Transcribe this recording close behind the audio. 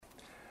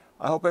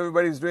I hope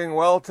everybody's doing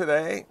well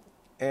today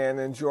and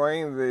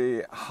enjoying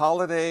the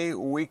holiday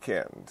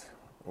weekend,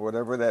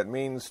 whatever that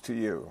means to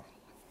you.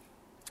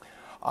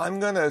 I'm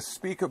going to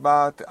speak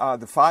about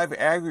the 5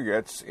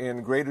 aggregates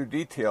in greater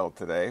detail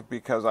today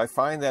because I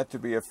find that to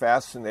be a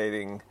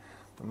fascinating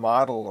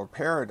model or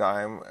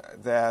paradigm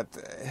that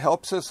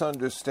helps us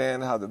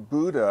understand how the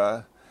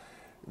Buddha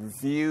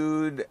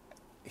viewed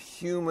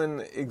human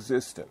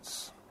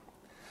existence.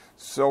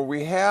 So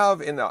we have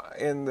in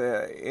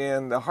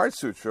the Heart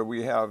Sutra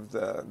we have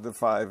the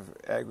 5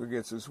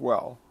 aggregates as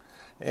well,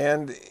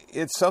 and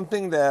it's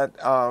something that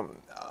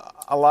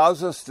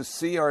allows us to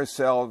see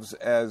ourselves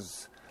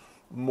as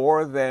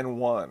more than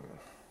one.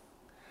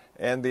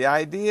 And the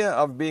idea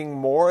of being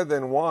more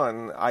than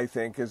one, I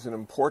think, is an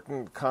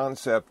important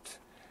concept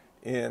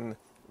in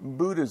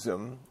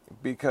Buddhism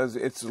because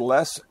it's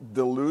less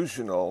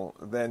delusional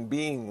than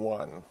being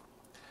one.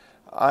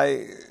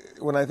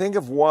 When I think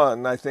of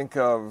one, I think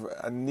of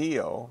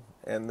Neo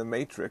and the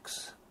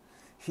Matrix.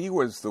 He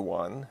was the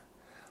one,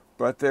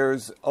 but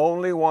there's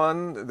only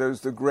one,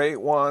 there's the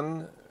great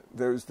one,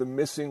 there's the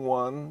missing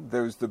one,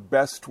 there's the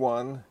best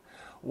one.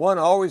 One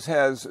always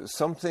has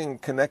something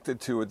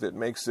connected to it that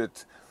makes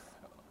it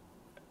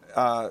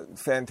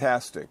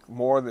fantastic,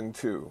 more than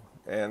two.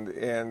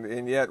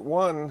 And yet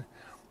one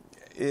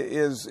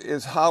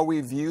is how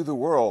we view the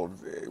world.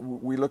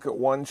 We look at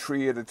one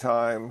tree at a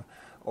time,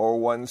 or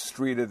one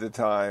street at a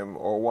time,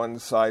 or one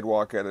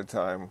sidewalk at a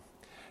time.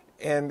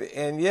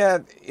 And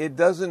yet, it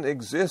doesn't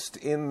exist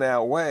in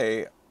that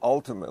way,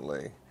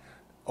 ultimately,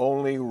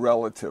 only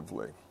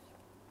relatively.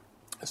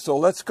 So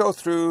let's go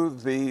through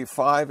the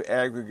 5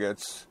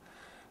 aggregates,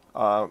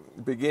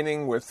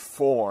 beginning with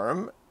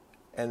form,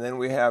 and then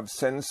we have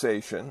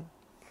sensation,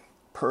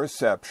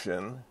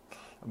 perception,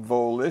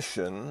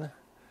 volition,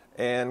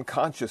 and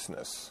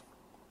consciousness.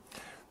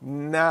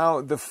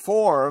 Now, the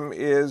form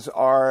is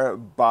our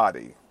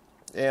body,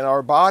 and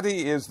our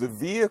body is the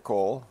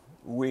vehicle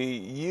we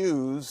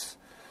use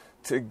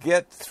to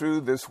get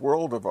through this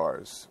world of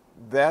ours.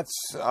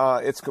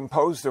 It's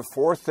composed of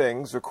 4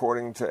 things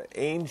according to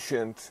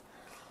ancient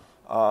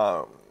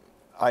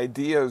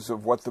ideas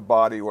of what the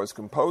body was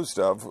composed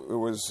of. It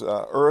was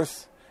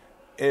earth,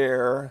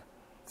 air,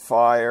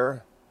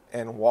 fire,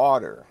 and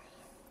water.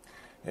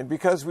 And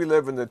because we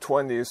live in the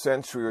 20th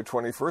century or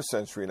 21st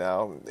century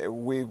now,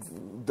 we've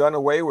done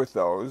away with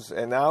those,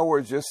 and now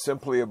we're just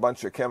simply a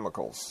bunch of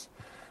chemicals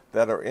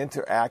that are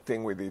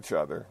interacting with each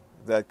other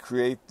that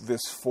create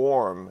this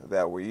form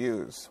that we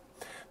use.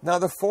 Now,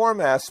 the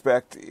form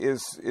aspect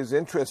is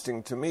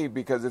interesting to me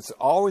because it's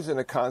always in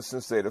a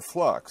constant state of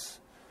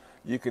flux.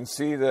 You can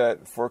see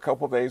that for a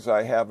couple of days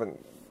I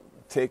haven't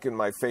taken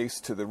my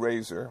face to the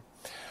razor.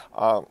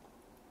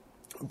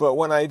 But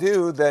when I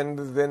do, then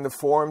the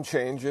form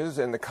changes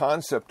and the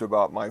concept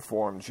about my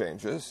form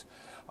changes.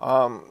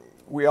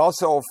 We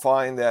also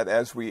find that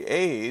as we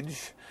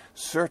age,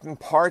 certain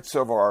parts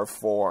of our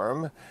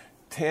form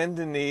tend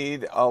to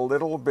need a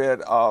little bit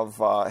of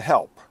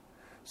help.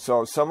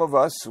 So some of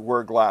us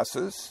wear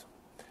glasses.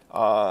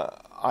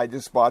 I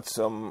just bought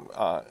some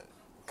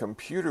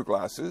computer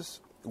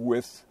glasses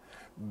with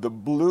the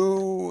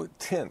blue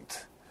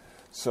tint,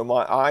 so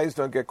my eyes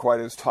don't get quite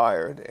as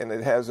tired, and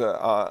it has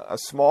a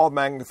small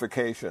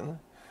magnification,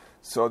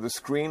 so the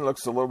screen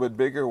looks a little bit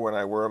bigger when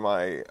I wear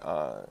my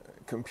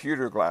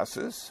computer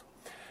glasses.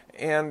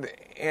 And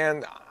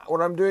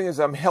what I'm doing is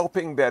I'm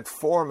helping that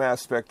form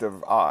aspect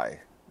of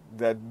eye,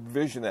 that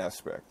vision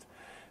aspect.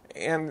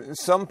 And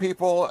some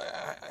people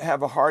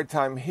have a hard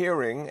time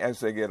hearing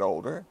as they get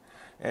older,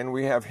 and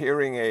we have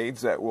hearing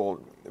aids that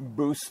will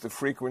boost the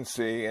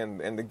frequency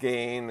and the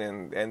gain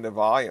and the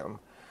volume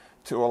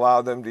to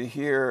allow them to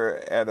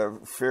hear at a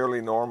fairly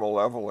normal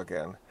level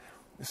again.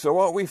 So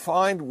what we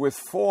find with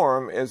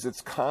form is it's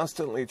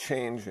constantly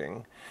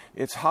changing.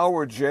 It's how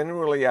we're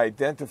generally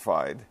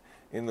identified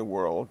in the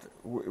world.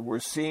 We're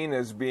seen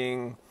as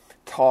being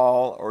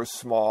tall or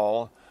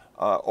small,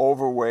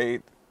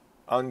 overweight,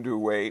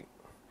 underweight,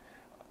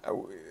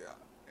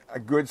 a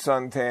good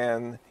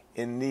suntan,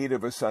 in need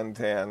of a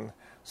suntan.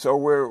 So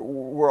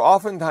we're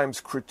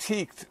oftentimes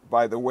critiqued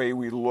by the way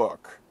we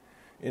look.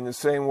 In the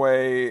same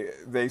way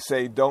they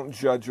say, don't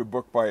judge a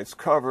book by its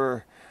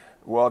cover.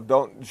 Well,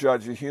 don't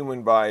judge a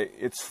human by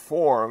its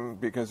form,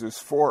 because there's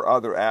 4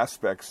 other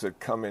aspects that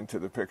come into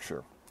the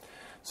picture.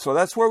 So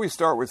that's where we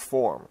start with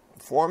form.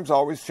 Form's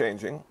always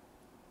changing.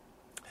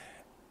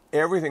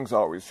 Everything's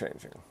always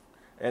changing.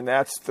 And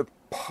that's the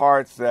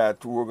part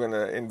that we're going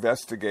to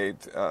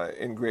investigate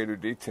in greater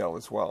detail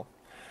as well.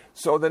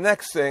 So the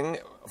next thing,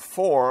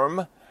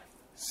 form,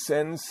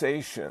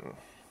 sensation.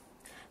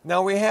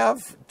 Now we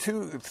have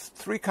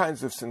 3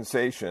 kinds of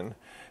sensation,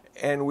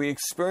 and we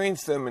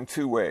experience them in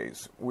 2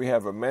 ways. We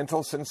have a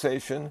mental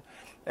sensation,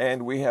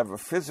 and we have a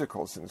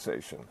physical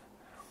sensation.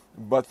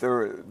 But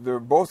they're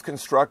both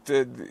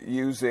constructed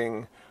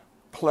using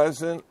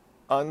pleasant,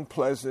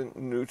 unpleasant,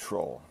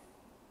 neutral.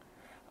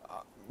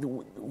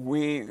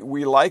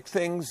 We like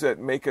things that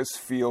make us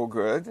feel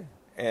good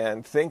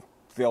and think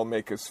they'll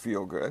make us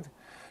feel good.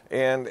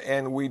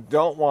 And we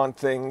don't want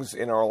things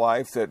in our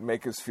life that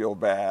make us feel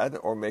bad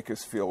or make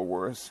us feel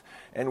worse.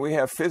 And we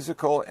have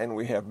physical and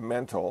we have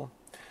mental.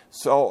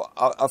 So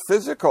a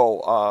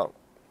physical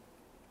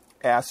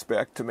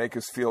aspect to make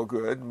us feel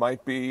good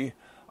might be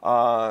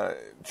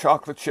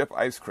chocolate chip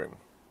ice cream.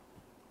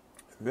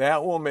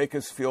 That will make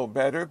us feel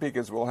better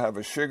because we'll have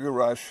a sugar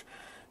rush,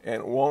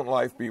 and won't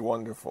life be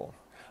wonderful?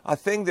 A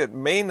thing that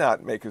may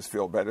not make us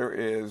feel better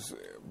is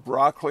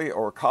broccoli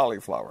or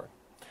cauliflower.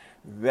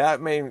 That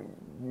may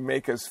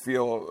make us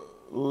feel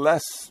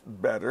less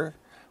better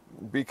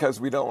because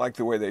we don't like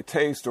the way they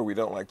taste or we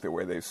don't like the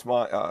way they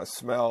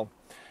smell.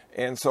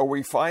 And so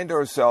we find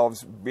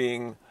ourselves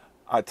being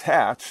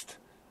attached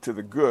to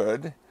the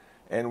good,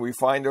 and we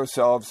find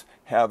ourselves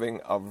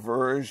having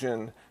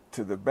aversion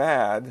to the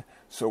bad.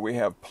 So we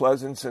have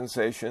pleasant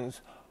sensations,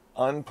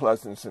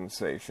 unpleasant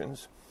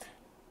sensations,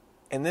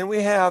 and then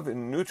we have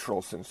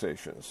neutral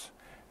sensations.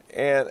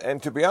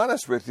 And to be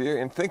honest with you,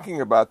 in thinking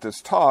about this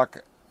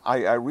talk,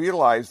 I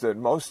realize that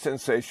most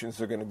sensations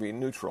are going to be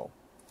neutral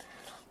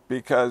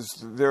because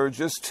there are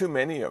just too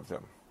many of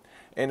them.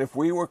 And if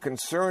we were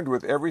concerned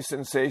with every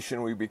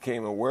sensation we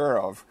became aware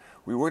of,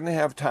 we wouldn't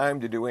have time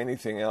to do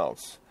anything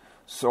else.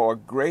 So a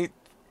great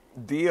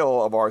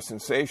deal of our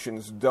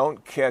sensations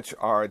don't catch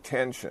our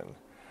attention.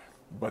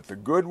 But the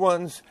good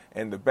ones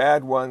and the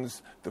bad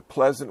ones, the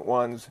pleasant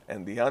ones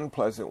and the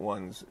unpleasant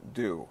ones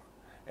do.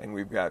 And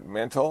we've got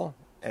mental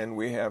and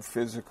we have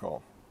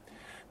physical.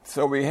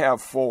 So we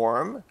have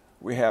form,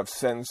 we have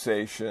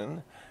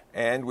sensation,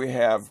 and we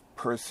have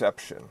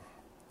perception.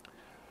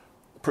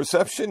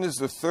 Perception is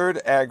the third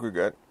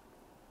aggregate,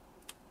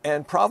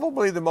 and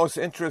probably the most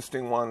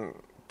interesting one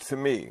to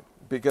me,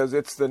 because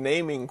it's the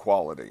naming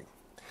quality.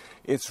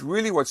 It's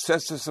really what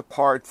sets us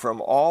apart from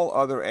all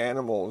other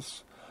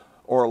animals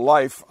or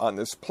life on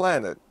this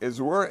planet,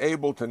 is we're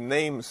able to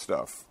name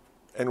stuff,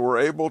 and we're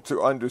able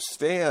to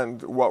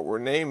understand what we're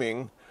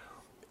naming,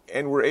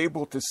 and we're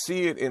able to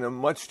see it in a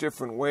much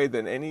different way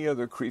than any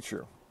other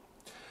creature.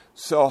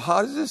 So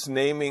how does this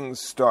naming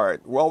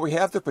start? Well, we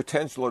have the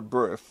potential at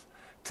birth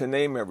to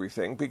name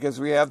everything because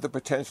we have the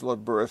potential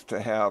at birth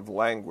to have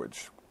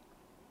language.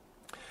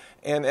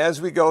 And as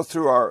we go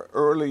through our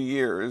early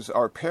years,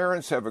 our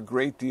parents have a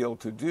great deal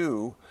to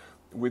do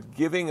with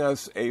giving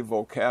us a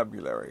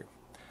vocabulary.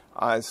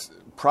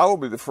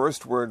 Probably the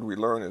first word we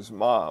learn is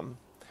mom,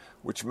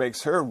 which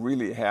makes her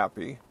really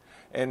happy.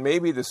 And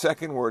maybe the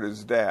second word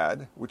is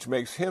dad, which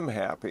makes him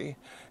happy.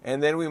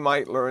 And then we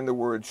might learn the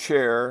word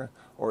chair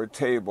or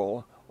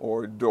table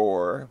or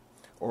door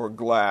or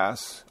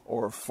glass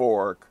or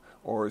fork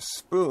or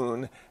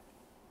spoon.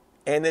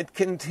 And it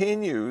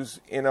continues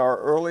in our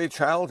early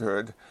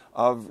childhood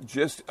of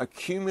just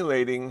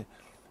accumulating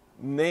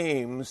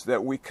names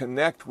that we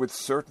connect with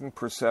certain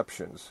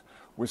perceptions,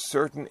 with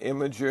certain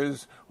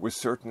images, with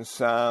certain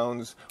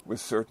sounds, with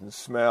certain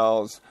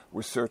smells,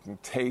 with certain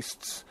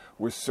tastes,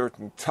 with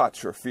certain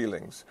touch or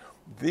feelings.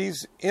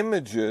 These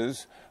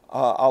images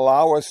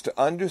allow us to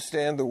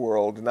understand the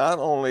world not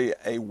only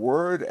a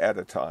word at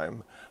a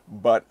time,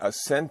 but a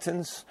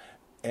sentence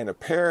and a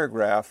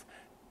paragraph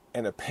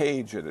and a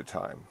page at a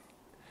time.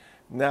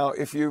 Now,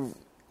 if you've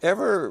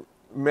ever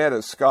met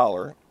a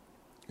scholar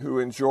who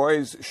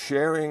enjoys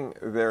sharing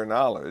their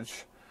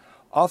knowledge,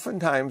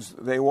 oftentimes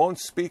they won't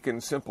speak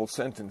in simple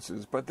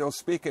sentences, but they'll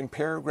speak in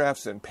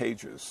paragraphs and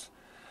pages.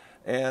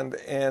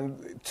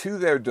 And to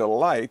their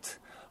delight,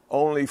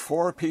 only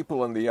 4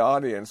 people in the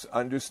audience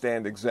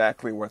understand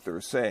exactly what they're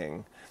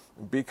saying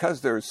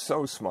because they're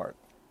so smart.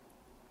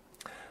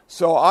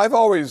 So I've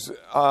always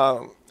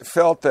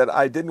felt that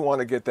I didn't want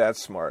to get that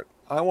smart.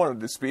 I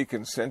wanted to speak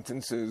in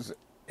sentences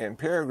and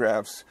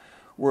paragraphs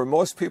where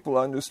most people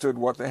understood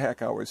what the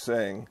heck I was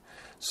saying,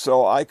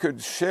 so I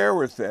could share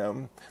with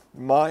them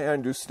my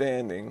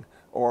understanding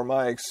or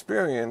my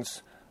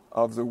experience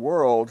of the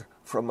world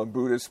from a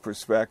Buddhist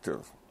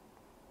perspective.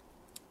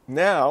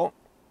 Now,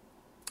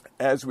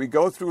 as we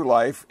go through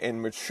life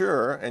and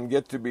mature and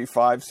get to be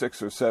 5,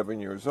 6, or 7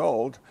 years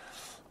old,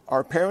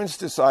 our parents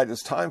decide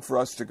it's time for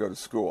us to go to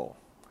school,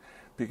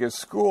 because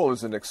school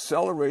is an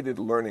accelerated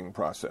learning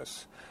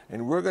process,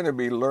 and we're going to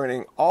be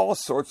learning all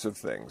sorts of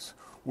things.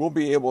 We'll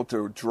be able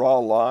to draw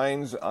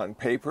lines on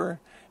paper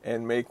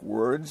and make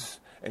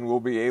words, and we'll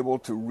be able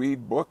to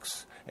read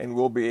books, and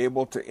we'll be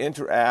able to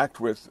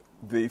interact with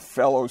the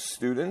fellow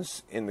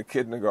students in the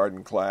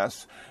kindergarten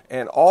class,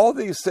 and all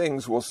these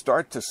things will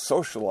start to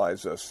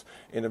socialize us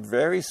in a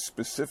very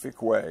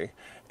specific way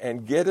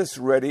and get us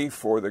ready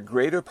for the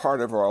greater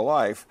part of our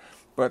life,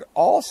 but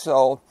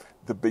also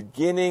the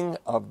beginning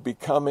of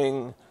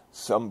becoming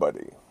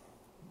somebody.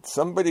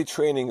 Somebody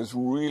training is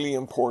really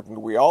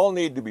important. We all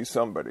need to be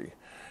somebody.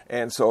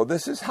 And so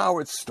this is how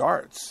it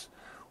starts.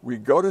 We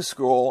go to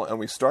school and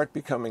we start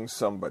becoming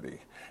somebody.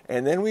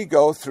 And then we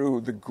go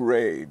through the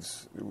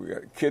grades. We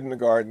got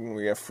kindergarten,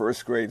 we have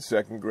first grade,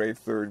 second grade,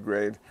 third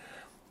grade.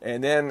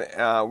 And then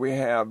we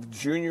have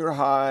junior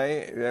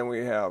high, then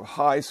we have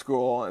high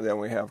school, and then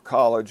we have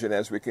college. And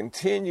as we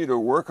continue to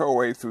work our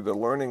way through the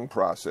learning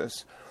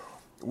process,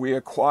 we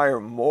acquire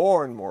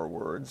more and more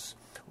words.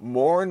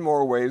 more and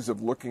more ways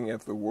of looking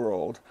at the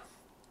world,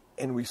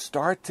 and we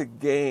start to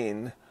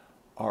gain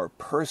our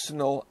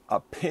personal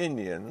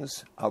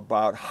opinions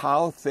about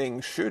how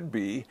things should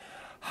be,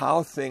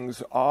 how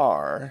things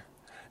are,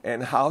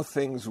 and how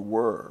things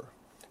were.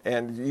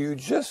 And you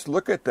just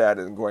look at that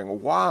and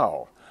going,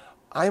 wow,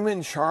 I'm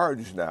in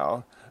charge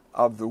now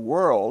of the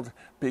world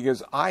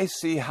because I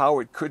see how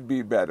it could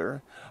be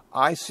better.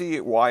 I see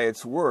why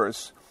it's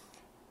worse.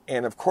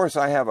 And of course,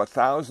 I have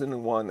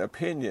 1,001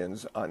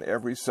 opinions on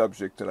every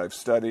subject that I've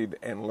studied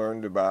and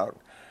learned about,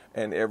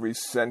 and every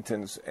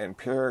sentence and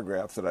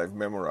paragraph that I've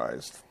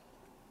memorized.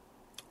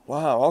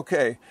 Wow,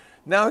 okay.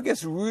 Now it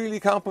gets really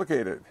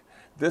complicated.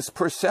 This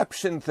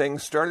perception thing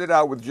started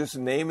out with just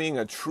naming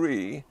a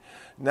tree.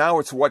 Now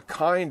it's what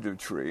kind of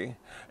tree.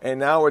 And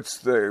now it's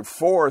the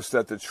forest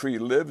that the tree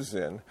lives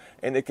in.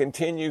 And it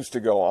continues to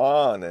go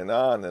on and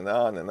on and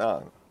on and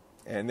on.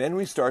 And then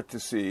we start to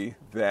see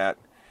that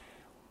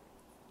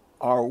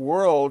our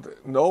world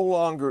no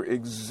longer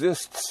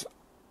exists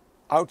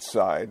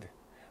outside.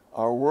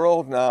 Our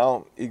world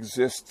now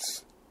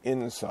exists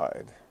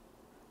inside.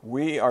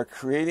 We are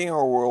creating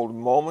our world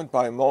moment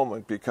by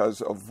moment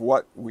because of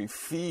what we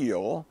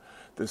feel,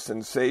 the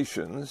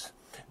sensations,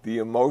 the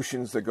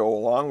emotions that go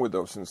along with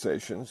those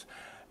sensations,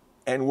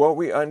 and what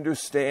we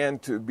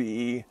understand to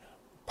be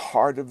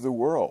part of the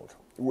world,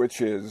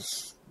 which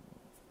is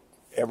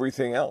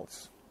everything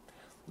else.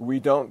 We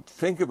don't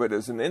think of it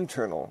as an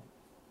internal.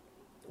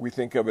 We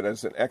think of it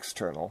as an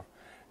external,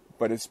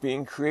 but it's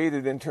being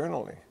created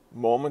internally,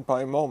 moment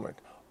by moment,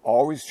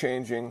 always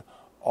changing,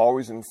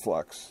 always in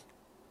flux,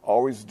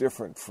 always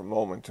different from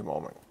moment to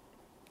moment.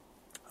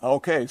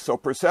 Okay, so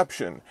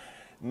perception,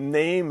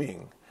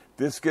 naming.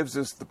 This gives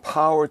us the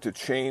power to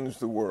change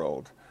the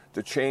world,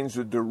 to change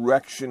the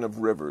direction of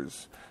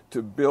rivers,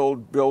 to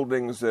build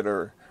buildings that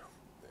are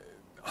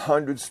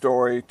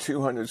 100-story,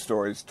 200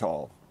 stories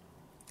tall.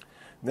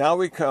 Now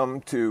we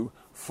come to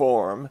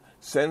form,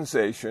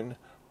 sensation,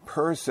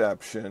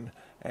 perception,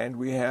 and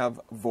we have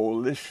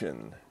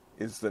volition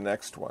is the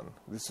next one.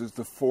 This is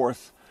the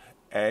fourth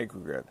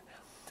aggregate.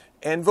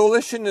 And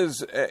volition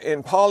is,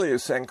 in Pali,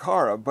 is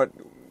sankhara, but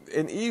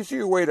an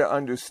easier way to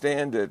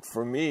understand it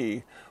for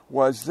me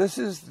was this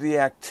is the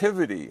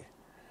activity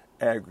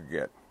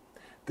aggregate.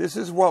 This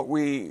is what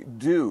we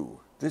do.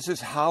 This is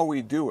how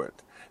we do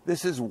it.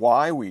 This is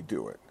why we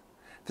do it.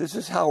 This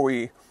is how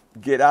we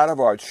get out of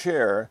our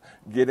chair,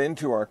 get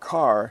into our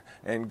car,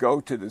 and go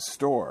to the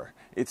store.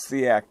 It's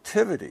the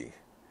activity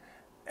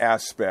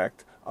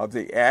aspect of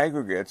the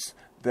aggregates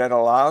that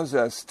allows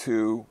us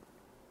to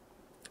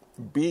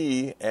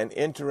be and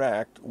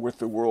interact with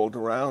the world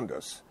around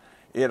us.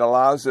 It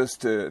allows us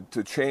to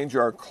change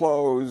our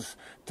clothes,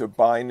 to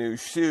buy new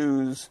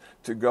shoes,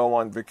 to go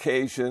on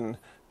vacation,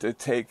 to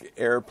take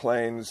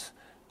airplanes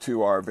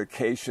to our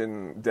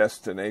vacation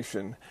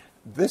destination.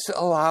 This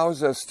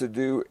allows us to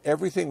do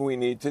everything we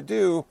need to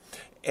do,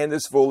 and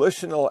this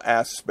volitional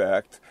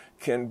aspect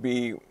can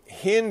be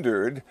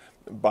hindered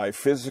by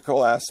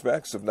physical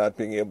aspects of not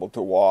being able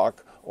to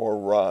walk or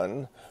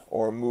run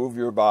or move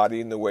your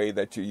body in the way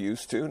that you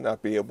used to,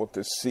 not be able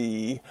to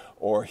see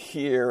or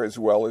hear as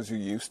well as you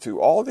used to.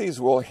 All these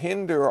will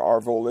hinder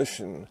our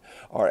volition,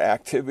 our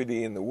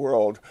activity in the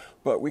world,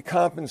 but we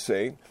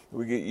compensate,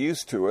 we get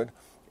used to it,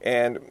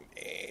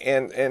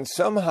 and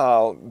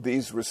somehow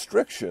these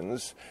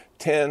restrictions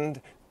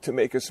tend to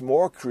make us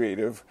more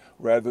creative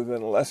rather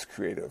than less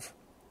creative.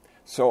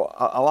 So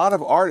a lot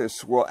of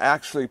artists will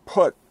actually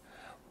put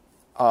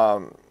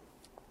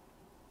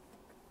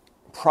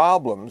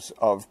problems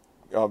of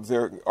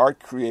their art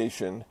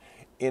creation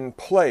in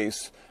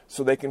place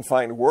so they can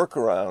find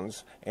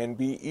workarounds and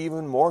be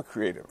even more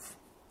creative.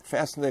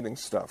 Fascinating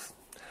stuff.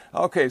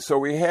 Okay, so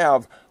we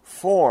have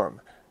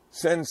form,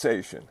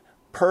 sensation,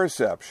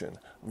 perception,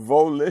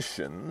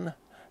 volition,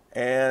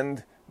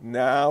 and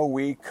now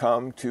we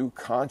come to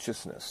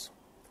consciousness.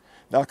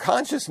 Now,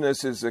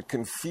 consciousness is a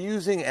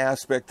confusing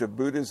aspect of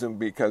Buddhism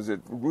because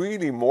it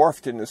really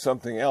morphed into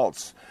something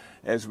else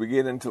as we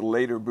get into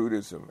later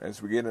Buddhism,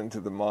 as we get into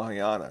the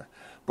Mahayana.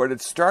 But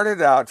it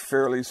started out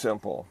fairly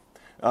simple.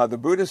 The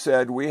Buddha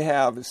said we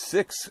have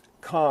 6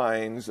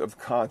 kinds of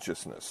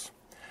consciousness.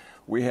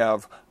 We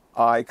have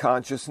eye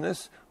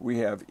consciousness, we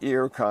have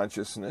ear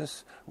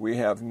consciousness, we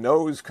have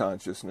nose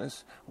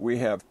consciousness, we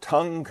have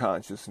tongue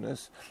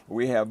consciousness,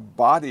 we have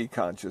body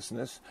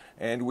consciousness,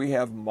 and we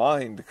have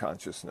mind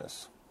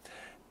consciousness.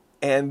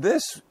 And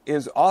this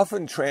is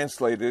often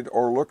translated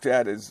or looked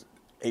at as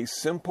a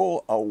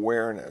simple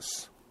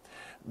awareness.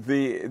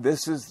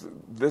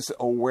 This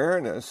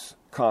awareness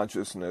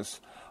consciousness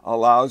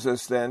allows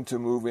us then to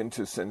move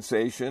into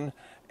sensation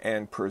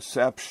and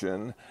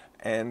perception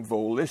and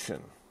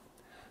volition.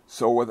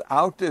 So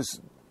without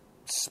this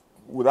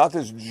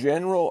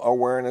general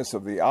awareness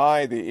of the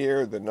eye, the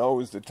ear, the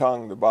nose, the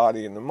tongue, the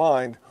body, and the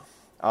mind,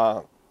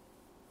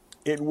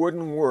 it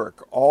wouldn't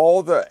work.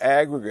 All the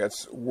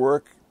aggregates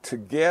work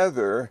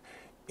together,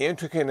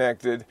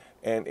 interconnected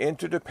and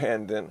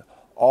interdependent,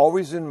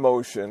 always in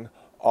motion,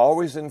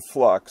 always in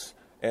flux,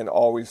 and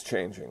always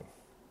changing.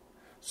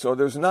 So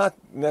there's not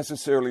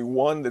necessarily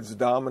one that's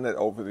dominant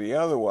over the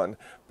other one,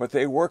 but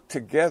they work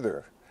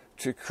together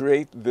to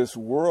create this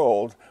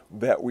world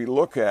that we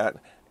look at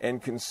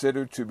and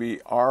consider to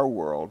be our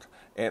world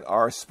and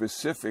our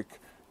specific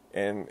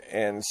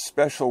and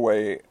special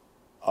way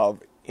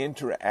of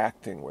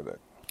interacting with it.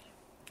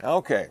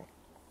 Okay.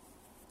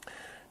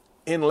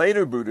 In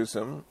later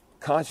Buddhism,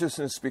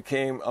 consciousness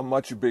became a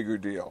much bigger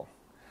deal.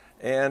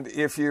 And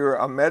if you're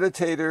a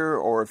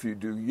meditator or if you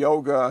do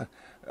yoga,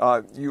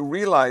 you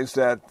realize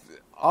that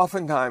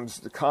oftentimes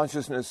the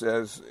consciousness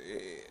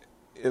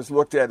is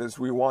looked at as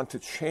we want to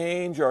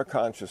change our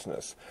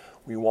consciousness.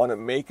 We want to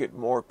make it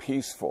more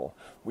peaceful.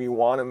 We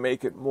want to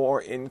make it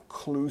more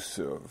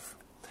inclusive.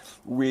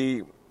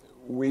 We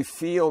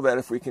feel that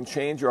if we can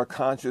change our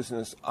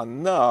consciousness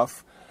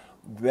enough,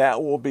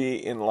 that will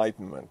be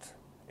enlightenment.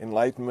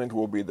 Enlightenment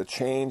will be the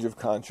change of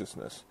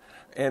consciousness.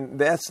 And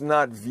that's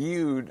not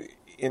viewed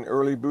in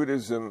early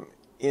Buddhism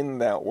in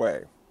that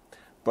way.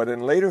 But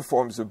in later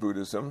forms of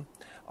Buddhism,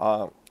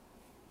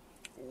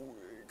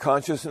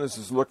 consciousness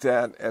is looked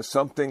at as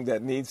something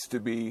that needs to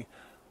be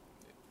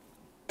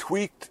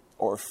tweaked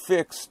or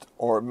fixed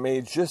or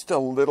made just a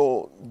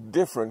little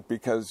different,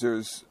 because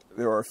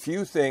there are a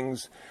few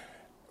things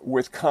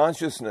with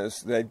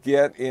consciousness that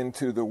get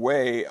into the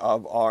way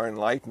of our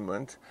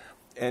enlightenment.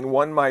 And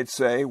one might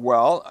say,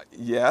 well,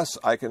 yes,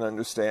 I can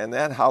understand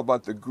that. How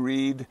about the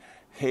greed,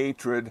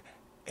 hatred,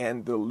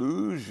 and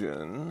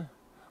delusion,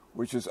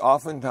 which is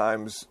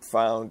oftentimes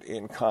found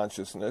in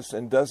consciousness?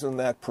 And doesn't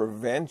that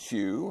prevent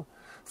you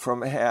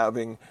from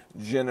having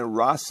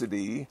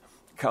generosity,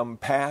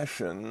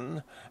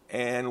 compassion,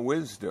 and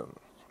wisdom?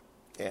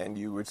 And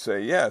you would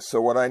say, yes. So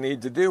what I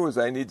need to do is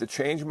I need to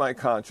change my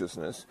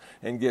consciousness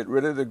and get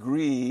rid of the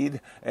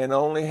greed and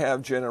only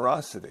have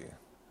generosity.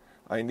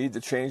 I need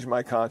to change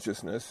my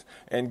consciousness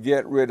and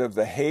get rid of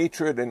the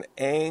hatred and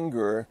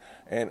anger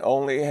and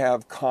only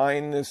have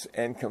kindness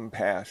and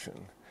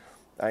compassion.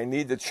 I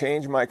need to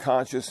change my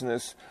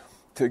consciousness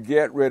to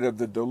get rid of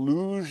the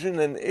delusion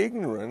and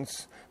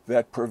ignorance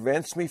that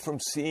prevents me from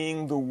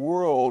seeing the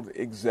world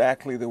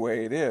exactly the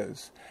way it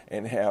is,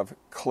 and have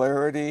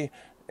clarity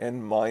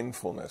and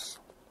mindfulness.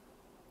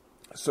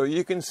 So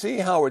you can see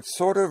how it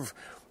sort of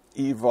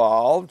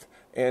evolved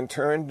and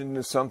turned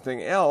into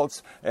something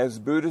else as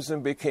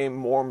Buddhism became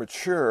more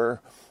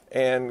mature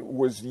and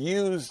was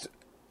used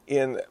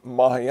in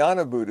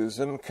Mahayana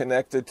Buddhism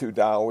connected to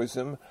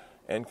Taoism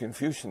and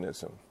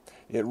Confucianism.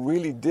 It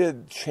really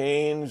did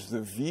change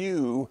the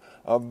view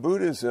of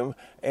Buddhism,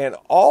 and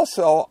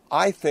also,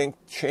 I think,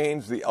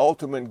 change the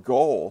ultimate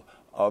goal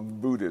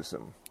of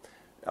Buddhism.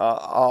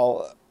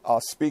 I'll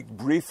speak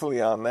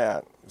briefly on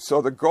that.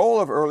 So the goal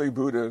of early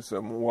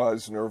Buddhism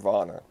was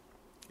nirvana.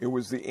 It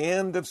was the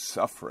end of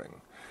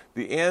suffering,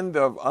 the end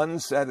of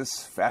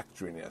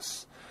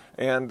unsatisfactoriness.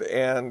 And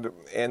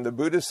the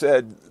Buddha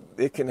said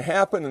it can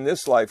happen in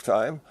this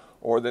lifetime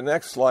or the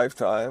next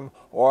lifetime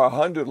or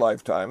 100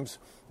 lifetimes,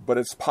 but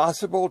it's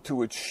possible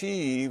to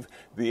achieve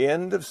the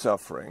end of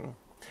suffering.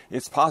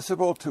 It's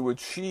possible to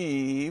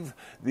achieve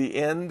the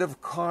end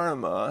of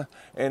karma,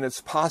 and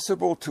it's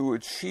possible to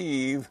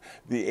achieve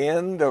the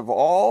end of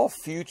all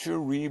future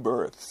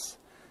rebirths.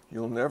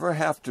 You'll never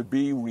have to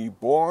be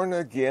reborn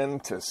again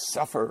to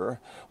suffer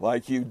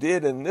like you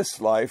did in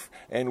this life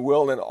and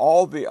will in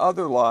all the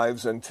other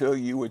lives until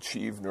you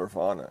achieve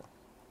nirvana.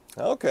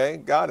 Okay,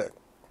 got it.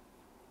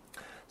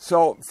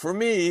 So for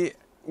me,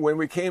 when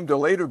we came to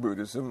later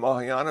Buddhism,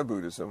 Mahayana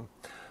Buddhism,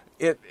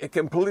 it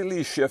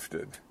completely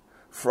shifted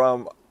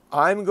from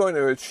I'm going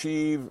to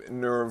achieve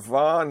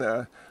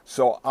nirvana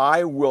so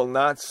I will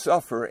not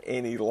suffer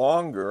any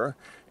longer.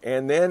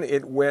 And then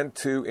it went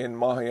to, in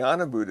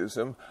Mahayana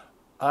Buddhism,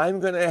 I'm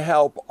going to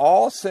help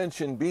all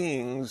sentient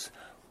beings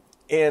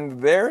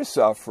end their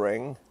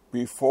suffering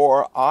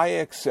before I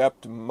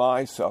accept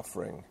my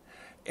suffering.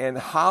 And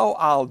how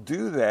I'll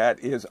do that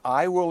is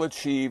I will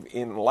achieve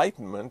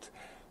enlightenment,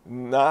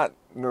 not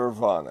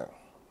nirvana.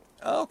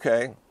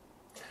 Okay.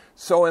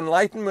 So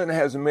enlightenment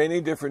has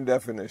many different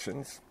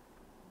definitions,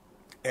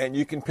 and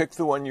you can pick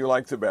the one you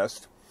like the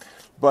best.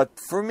 But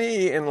for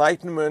me,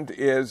 enlightenment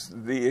is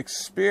the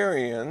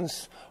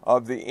experience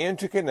of the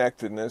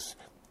interconnectedness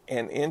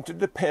and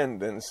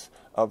interdependence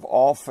of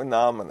all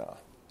phenomena.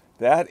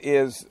 That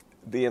is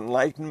the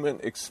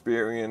enlightenment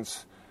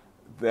experience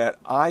that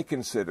I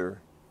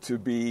consider to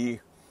be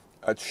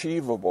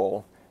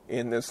achievable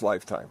in this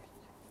lifetime.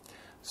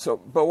 So,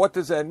 but what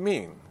does that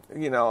mean?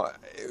 You know,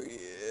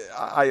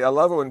 I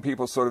love it when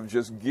people sort of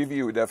just give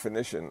you a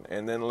definition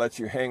and then let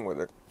you hang with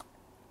it.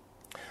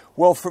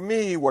 Well, for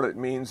me, what it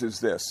means is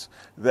this,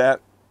 that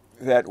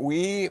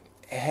we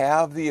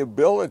have the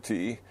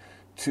ability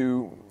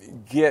to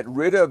get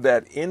rid of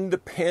that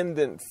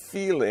independent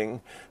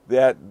feeling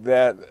that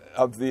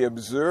of the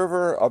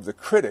observer, of the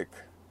critic,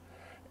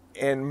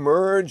 and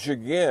merge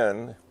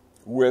again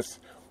with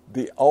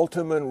the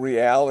ultimate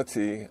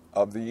reality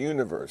of the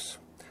universe,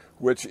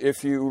 which,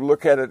 if you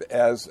look at it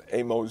as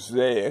a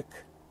mosaic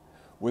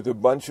with a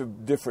bunch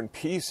of different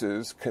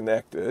pieces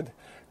connected,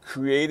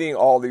 creating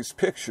all these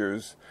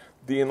pictures,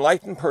 The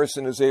enlightened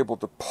person is able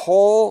to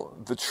pull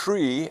the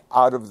tree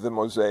out of the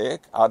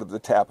mosaic, out of the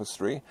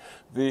tapestry.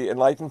 The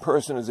enlightened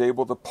person is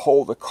able to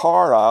pull the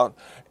car out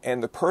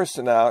and the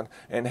person out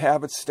and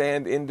have it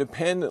stand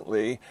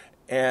independently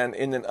and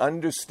in an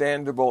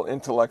understandable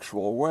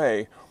intellectual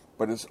way,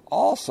 but is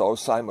also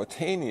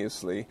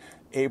simultaneously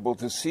able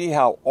to see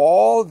how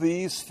all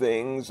these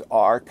things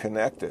are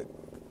connected.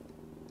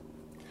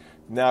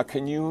 Now,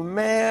 can you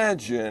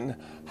imagine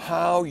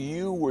how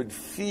you would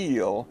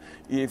feel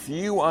if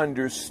you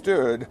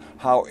understood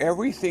how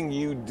everything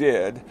you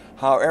did,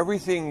 how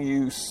everything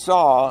you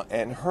saw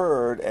and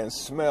heard and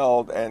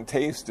smelled and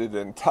tasted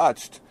and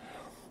touched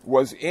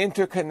was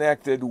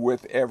interconnected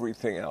with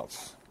everything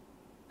else?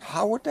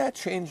 How would that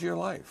change your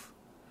life?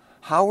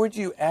 How would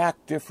you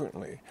act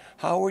differently?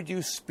 How would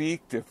you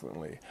speak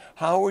differently?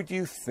 How would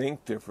you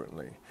think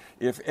differently?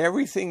 If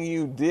everything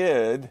you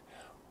did,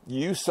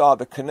 you saw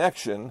the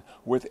connection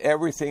with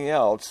everything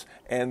else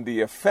and the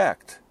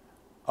effect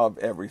of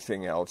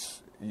everything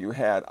else you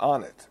had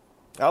on it.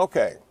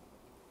 Okay.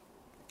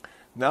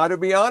 Now, to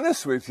be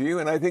honest with you,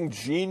 and I think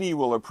Jeannie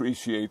will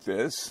appreciate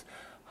this.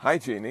 Hi,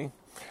 Jeannie.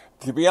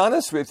 To be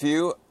honest with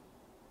you,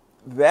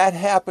 that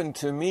happened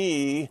to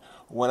me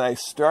when I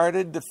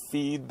started to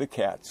feed the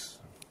cats.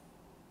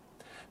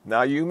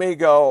 Now, you may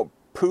go,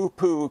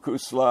 poo-poo,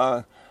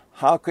 Kusala,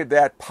 how could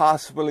that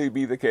possibly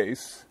be the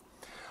case?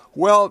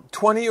 Well,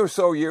 20 or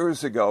so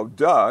years ago,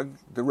 Doug,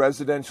 the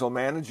residential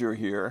manager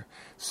here,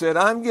 said,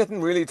 I'm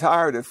getting really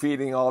tired of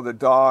feeding all the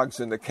dogs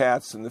and the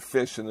cats and the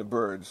fish and the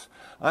birds.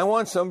 I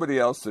want somebody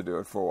else to do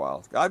it for a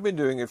while. I've been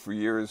doing it for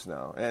years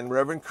now. And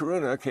Reverend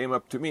Karuna came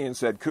up to me and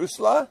said,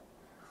 Kusala,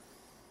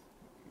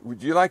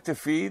 would you like to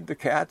feed the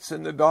cats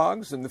and the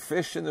dogs and the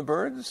fish and the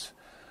birds?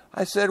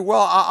 I said,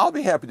 well, I'll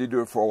be happy to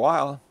do it for a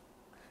while.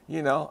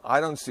 You know,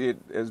 I don't see it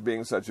as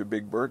being such a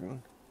big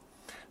burden.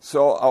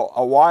 So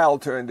a while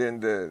turned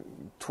into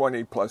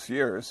 20 plus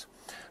years.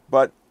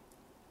 But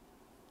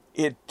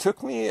it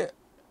took me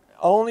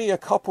only a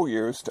couple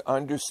years to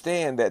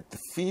understand that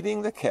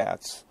feeding the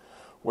cats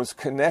was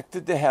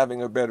connected to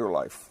having a better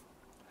life.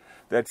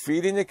 That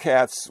feeding the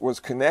cats was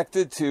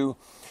connected to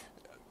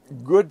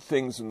good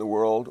things in the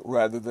world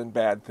rather than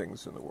bad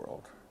things in the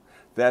world.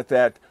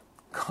 That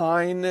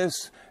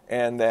kindness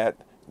and that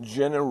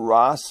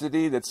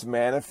generosity that's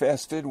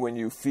manifested when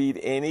you feed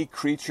any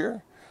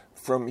creature,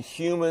 from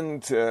human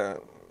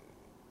to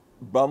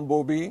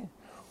bumblebee,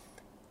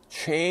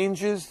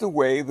 changes the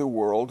way the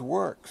world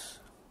works.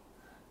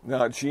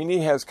 Now,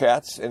 Jeannie has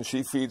cats, and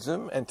she feeds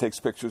them and takes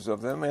pictures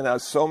of them.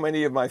 And so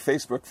many of my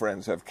Facebook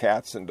friends have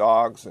cats and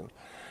dogs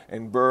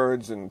and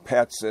birds and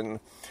pets. And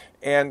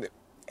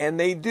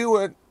they do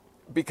it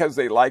because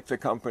they like the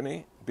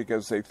company,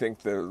 because they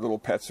think the little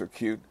pets are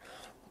cute.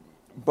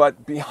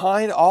 But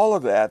behind all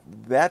of that,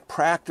 that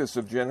practice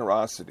of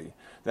generosity,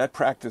 that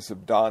practice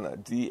of dana,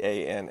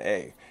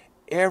 D-A-N-A,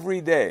 every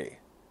day,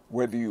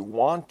 whether you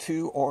want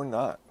to or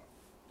not,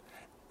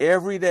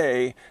 every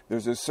day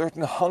there's a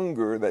certain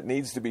hunger that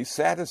needs to be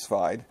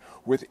satisfied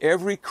with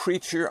every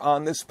creature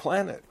on this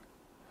planet.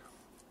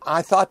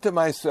 I thought to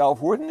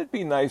myself, wouldn't it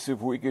be nice if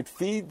we could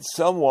feed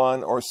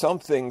someone or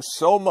something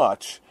so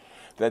much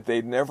that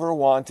they'd never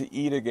want to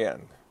eat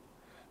again?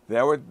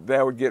 That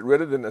would get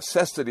rid of the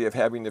necessity of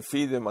having to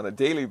feed them on a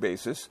daily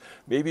basis.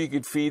 Maybe you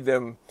could feed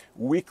them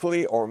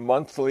weekly or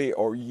monthly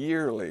or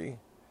yearly,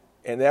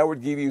 and that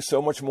would give you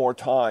so much more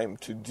time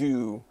to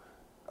do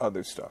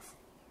other stuff.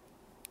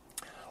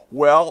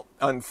 Well,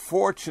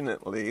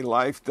 unfortunately,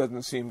 life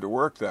doesn't seem to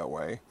work that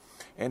way,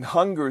 and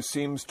hunger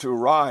seems to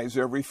rise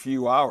every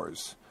few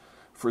hours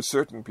for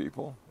certain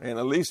people, and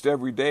at least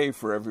every day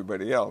for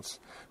everybody else.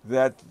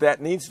 That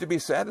needs to be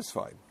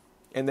satisfied,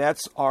 and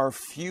that's our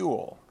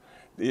fuel,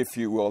 if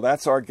you will.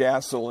 That's our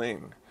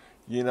gasoline.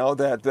 You know,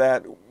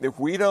 that if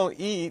we don't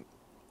eat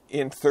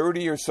in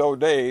 30 or so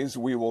days,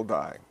 we will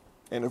die.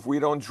 And if we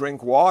don't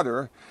drink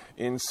water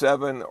in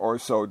 7 or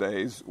so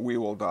days, we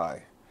will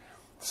die.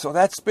 So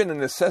that's been a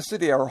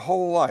necessity our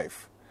whole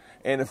life.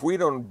 And if we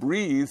don't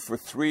breathe for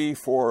 3,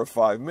 4, or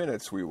 5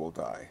 minutes, we will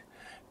die.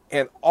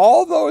 And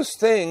all those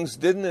things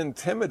didn't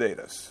intimidate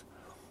us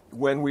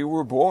when we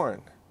were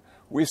born.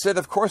 We said,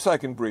 of course I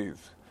can breathe.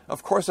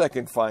 Of course I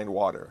can find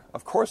water.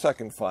 Of course I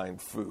can find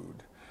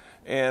food.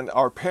 And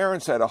our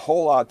parents had a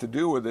whole lot to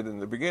do with it in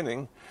the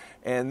beginning.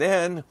 And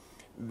then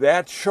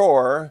that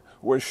chore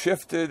was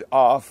shifted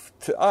off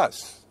to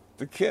us,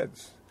 the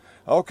kids.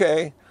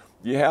 Okay,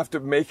 you have to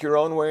make your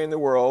own way in the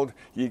world.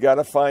 You got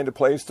to find a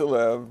place to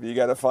live. You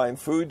got to find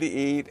food to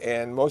eat.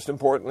 And most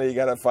importantly, you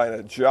got to find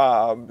a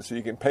job so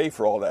you can pay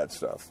for all that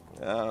stuff.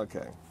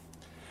 Okay.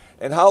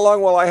 And how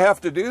long will I have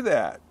to do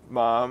that,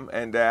 Mom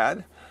and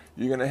Dad?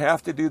 You're going to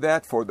have to do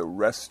that for the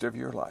rest of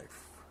your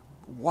life.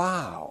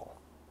 Wow,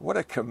 what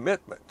a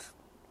commitment.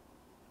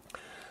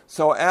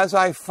 So as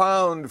I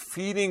found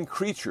feeding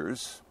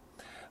creatures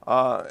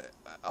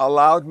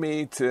allowed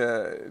me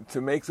to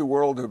make the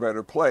world a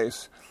better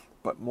place,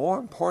 but more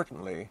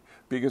importantly,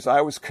 because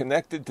I was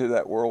connected to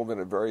that world in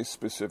a very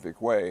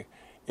specific way,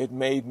 it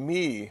made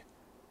me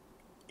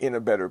in a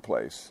better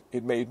place.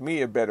 It made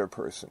me a better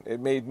person.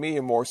 It made me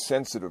a more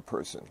sensitive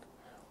person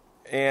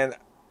and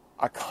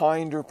a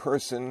kinder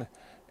person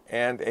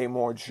and a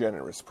more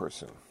generous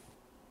person.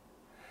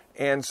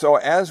 And so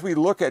as we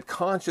look at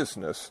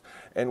consciousness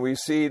and we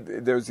see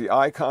there's the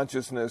eye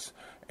consciousness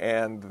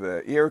and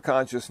the ear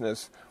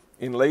consciousness,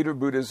 in later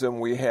Buddhism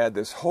we had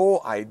this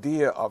whole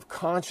idea of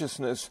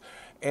consciousness,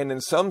 and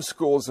in some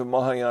schools of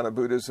Mahayana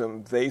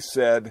Buddhism they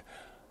said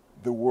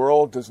the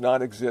world does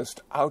not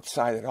exist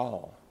outside at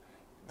all.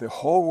 The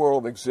whole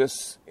world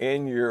exists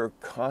in your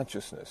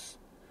consciousness,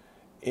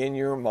 in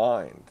your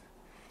mind.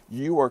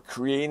 You are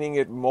creating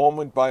it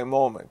moment by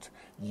moment.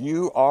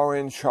 You are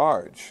in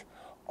charge.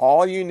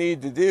 All you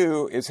need to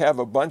do is have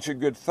a bunch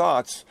of good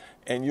thoughts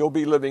and you'll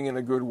be living in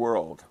a good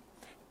world.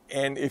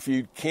 And if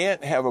you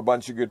can't have a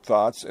bunch of good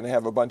thoughts and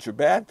have a bunch of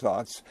bad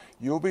thoughts,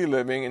 you'll be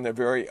living in a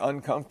very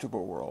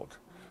uncomfortable world.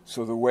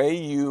 So the way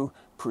you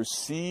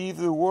perceive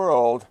the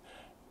world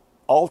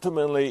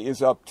ultimately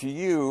is up to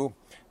you.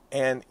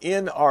 And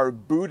in our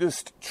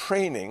Buddhist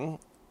training,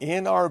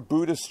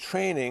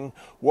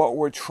 what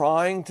we're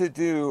trying to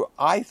do,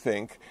 I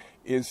think,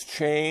 is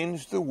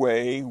change the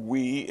way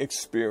we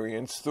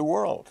experience the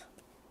world.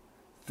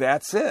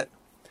 That's it.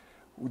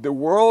 The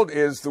world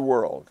is the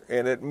world,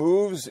 and it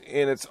moves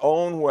in its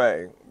own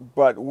way,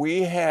 but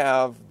we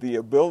have the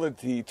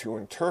ability to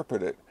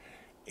interpret it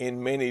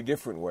in many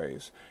different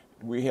ways.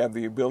 We have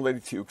the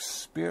ability to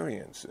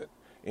experience it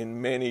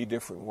in many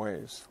different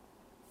ways.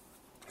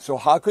 So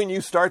how can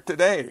you start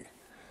today?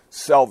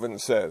 Selvin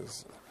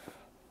says.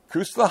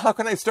 Kusala, how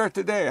can I start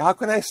today? How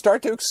can I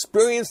start to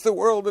experience the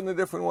world in a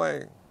different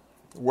way?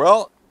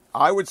 Well,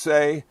 I would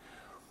say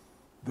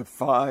the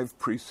 5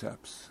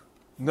 precepts.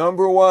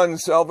 Number 1,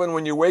 Selvin,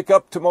 when you wake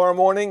up tomorrow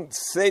morning,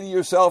 say to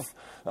yourself,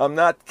 I'm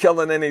not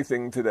killing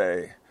anything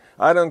today.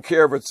 I don't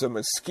care if it's a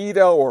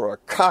mosquito or a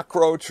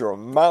cockroach or a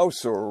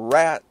mouse or a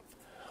rat.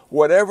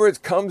 Whatever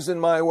it comes in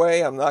my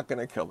way, I'm not going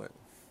to kill it.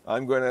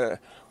 I'm going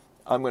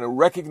to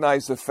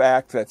recognize the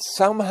fact that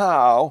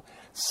somehow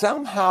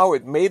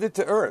it made it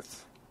to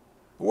Earth.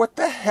 What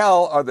the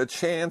hell are the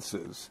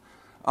chances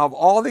of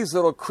all these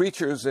little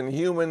creatures and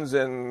humans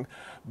and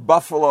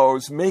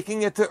buffaloes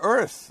making it to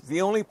Earth,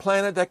 the only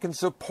planet that can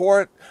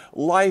support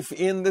life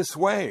in this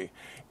way?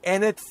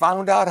 And it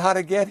found out how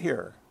to get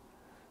here.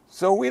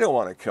 So we don't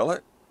want to kill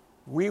it.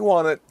 We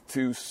want it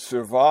to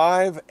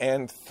survive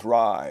and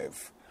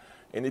thrive.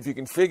 And if you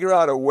can figure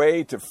out a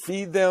way to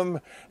feed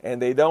them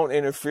and they don't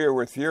interfere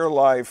with your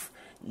life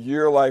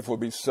will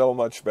be so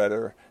much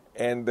better,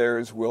 and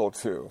theirs will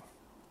too.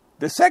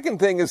 The second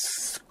thing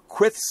is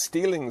quit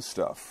stealing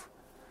stuff.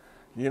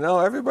 You know,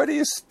 everybody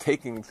is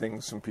taking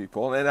things from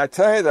people. And I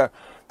tell you,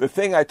 the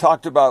thing I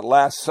talked about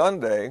last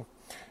Sunday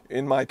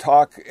in my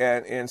talk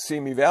in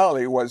Simi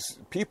Valley was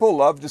people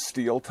love to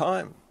steal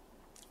time.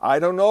 I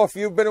don't know if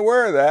you've been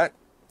aware of that,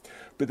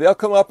 but they'll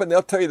come up and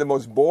they'll tell you the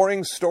most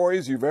boring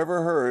stories you've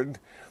ever heard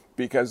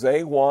because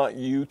they want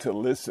you to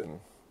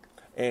listen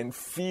and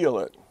feel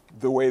it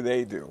the way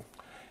they do.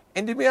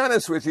 And to be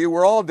honest with you,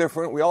 we're all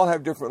different. We all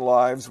have different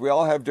lives. We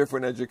all have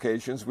different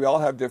educations. We all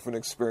have different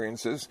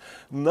experiences.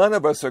 None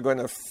of us are going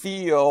to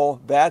feel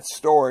that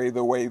story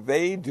the way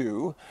they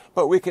do,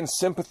 but we can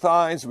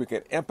sympathize, we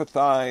can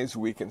empathize,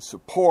 we can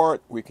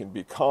support, we can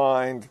be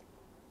kind.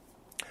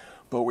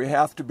 But we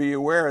have to be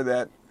aware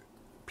that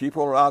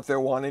people are out there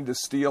wanting to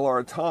steal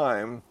our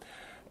time.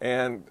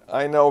 And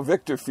I know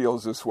Victor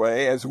feels this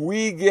way. As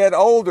we get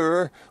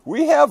older,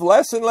 we have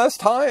less and less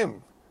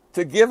time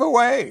to give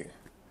away.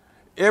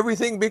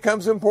 Everything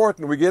becomes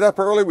important. We get up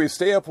early, we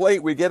stay up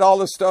late, we get all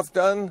the stuff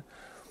done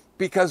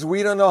because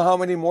we don't know how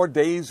many more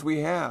days we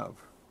have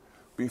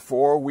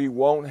before we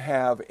won't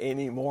have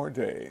any more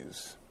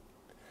days.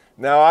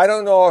 Now, I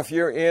don't know if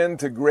you're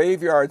into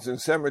graveyards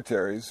and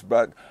cemeteries,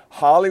 but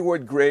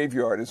Hollywood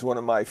Graveyard is one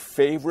of my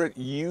favorite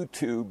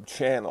YouTube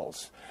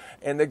channels.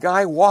 And the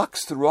guy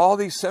walks through all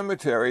these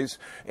cemeteries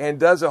and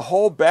does a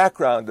whole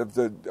background of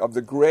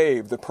the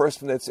grave, the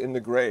person that's in the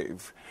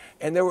grave.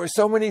 And there were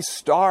so many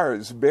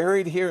stars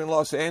buried here in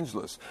Los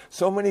Angeles,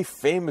 so many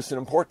famous and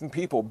important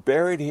people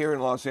buried here in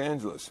Los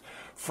Angeles,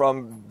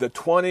 from the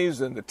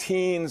 20s and the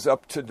teens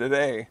up to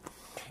today.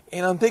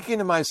 And I'm thinking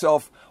to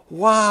myself,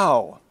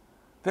 wow,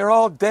 they're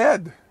all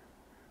dead.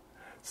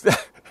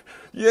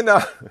 You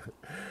know,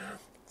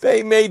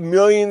 they made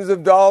millions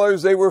of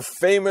dollars, they were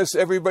famous,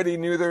 everybody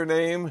knew their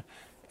name,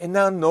 and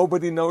now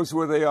nobody knows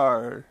where they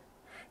are.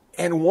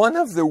 And one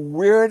of the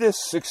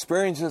weirdest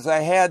experiences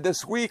I had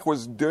this week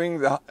was doing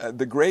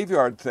the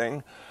graveyard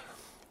thing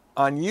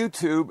on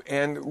YouTube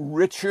and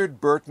Richard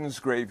Burton's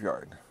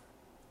graveyard.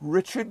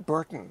 Richard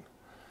Burton.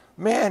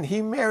 Man,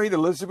 he married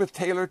Elizabeth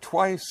Taylor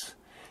twice.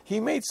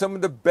 He made some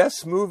of the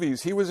best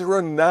movies. He was a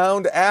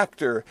renowned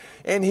actor,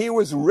 and he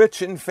was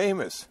rich and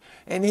famous.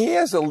 And he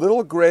has a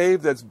little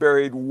grave that's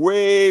buried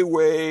way,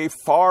 way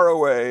far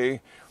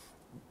away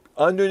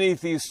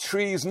underneath these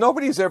trees.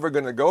 Nobody's ever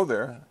going to go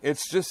there.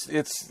 It's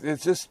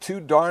just too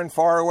darn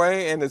far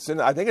away, and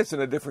I think it's in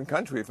a different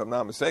country, if I'm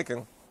not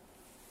mistaken.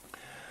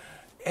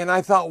 And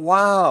I thought,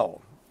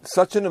 wow,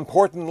 such an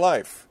important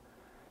life,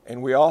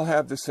 and we all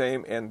have the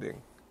same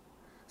ending.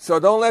 So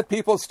don't let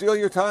people steal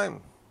your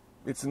time.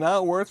 It's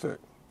not worth it.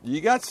 You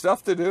got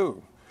stuff to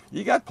do.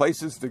 You got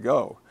places to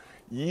go.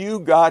 You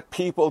got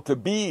people to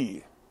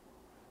be,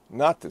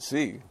 not to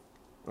see.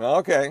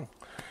 Okay.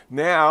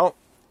 Now,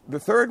 the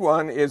third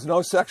one is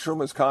no sexual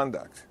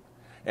misconduct.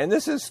 And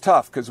this is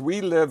tough because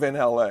we live in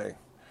LA,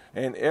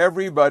 and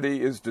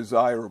everybody is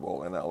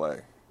desirable in LA.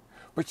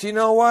 But you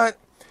know what?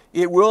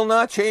 It will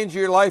not change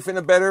your life in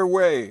a better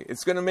way.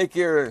 It's going to make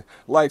your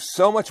life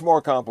so much more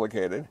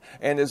complicated,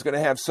 and it's going to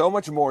have so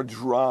much more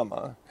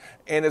drama,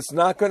 and it's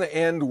not going to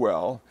end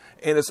well,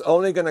 and it's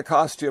only going to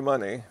cost you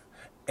money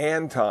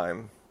and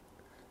time.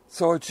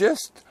 So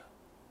just,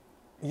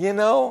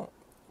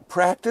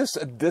 practice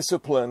a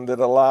discipline that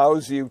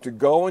allows you to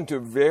go into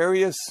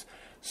various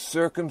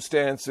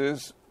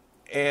circumstances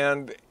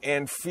and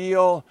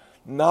feel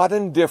not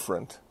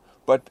indifferent,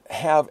 but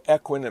have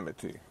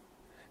equanimity.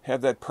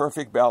 Have that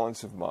perfect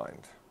balance of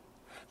mind.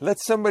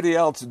 Let somebody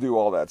else do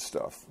all that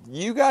stuff.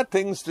 You got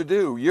things to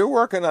do. You're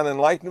working on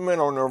enlightenment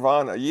or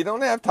nirvana. You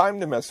don't have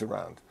time to mess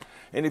around.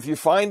 And if you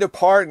find a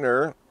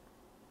partner,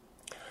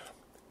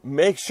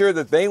 make sure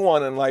that they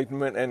want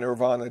enlightenment and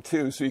nirvana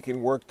too, so you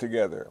can work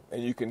together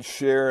and you can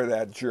share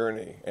that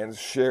journey and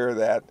share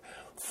that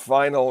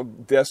final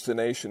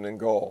destination and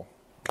goal.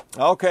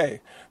 Okay,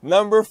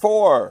 number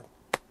 4,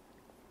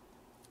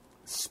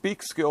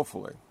 speak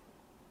skillfully.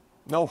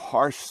 No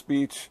harsh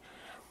speech,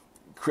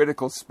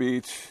 critical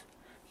speech,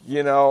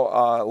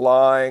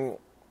 lying,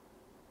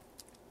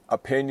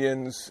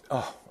 opinions.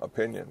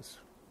 Opinions.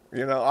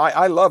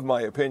 I love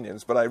my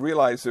opinions, but I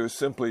realize they're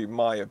simply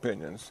my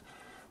opinions.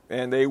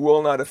 And they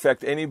will not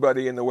affect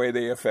anybody in the way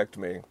they affect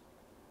me.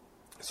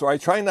 So I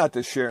try not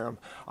to share them.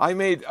 I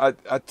made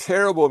a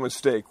terrible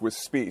mistake with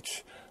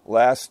speech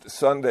last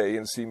Sunday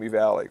in Simi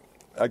Valley.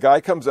 A guy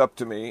comes up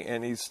to me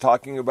and he's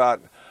talking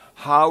about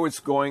how it's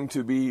going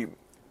to be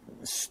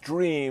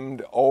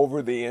streamed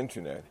over the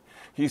internet.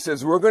 He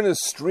says, we're going to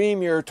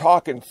stream your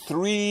talk in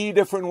 3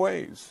 different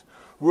ways.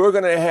 We're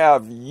going to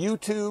have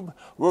YouTube,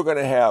 we're going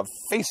to have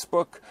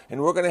Facebook, and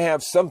we're going to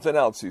have something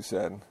else, he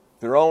said,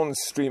 their own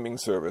streaming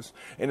service.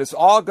 And it's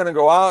all going to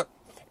go out,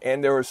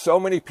 and there are so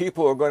many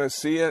people who are going to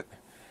see it.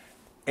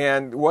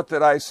 And what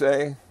did I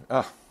say?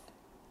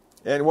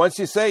 And once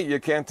you say it, you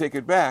can't take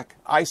it back.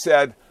 I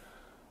said,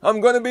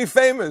 I'm going to be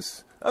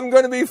famous. I'm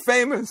going to be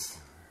famous.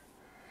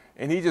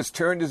 And he just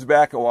turned his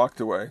back and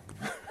walked away.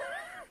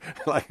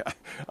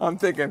 I'm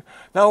thinking,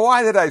 now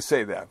why did I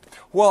say that?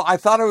 Well, I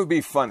thought it would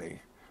be funny.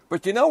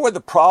 But you know what the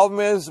problem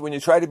is when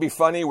you try to be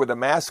funny with a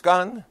mask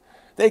on?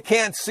 They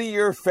can't see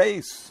your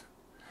face.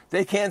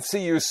 They can't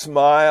see you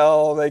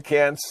smile. They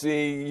can't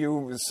see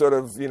you sort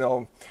of,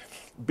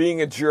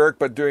 being a jerk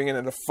but doing it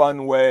in a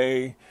fun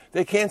way.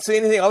 They can't see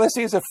anything. All they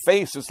see is a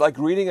face. It's like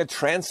reading a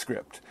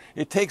transcript.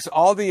 It takes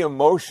all the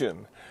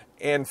emotion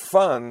and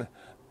fun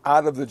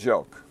out of the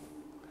joke.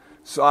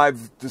 So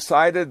I've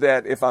decided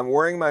that if I'm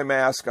wearing my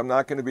mask, I'm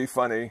not going to be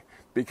funny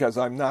because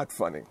I'm not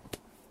funny.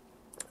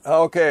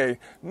 Okay,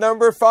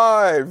 number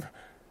 5,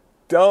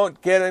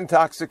 don't get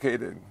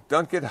intoxicated.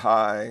 Don't get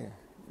high.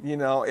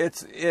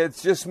 It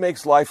just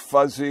makes life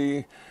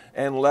fuzzy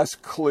and less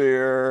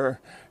clear,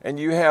 and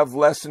you have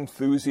less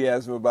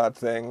enthusiasm about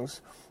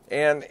things.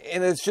 And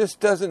it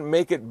just doesn't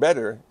make it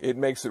better. It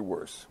makes it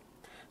worse.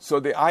 So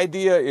the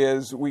idea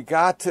is we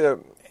got to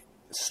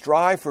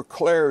strive for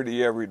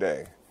clarity every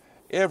day.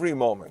 Every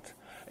moment.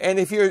 And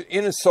if you're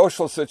in a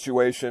social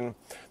situation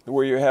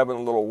where you're having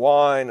a little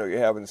wine or you're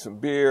having some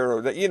beer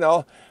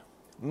or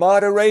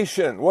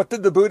moderation. What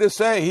did the Buddha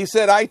say? He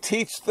said, I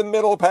teach the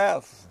middle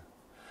path.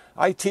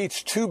 I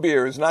teach 2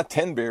 beers, not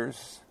 10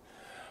 beers.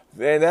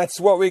 And that's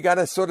what we got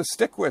to sort of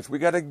stick with. We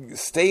got to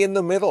stay in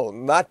the middle.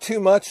 Not too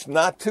much,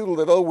 not too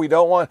little.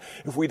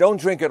 If we don't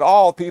drink at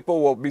all,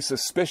 people will be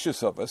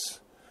suspicious of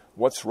us.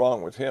 What's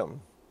wrong with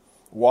him?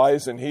 Why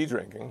isn't he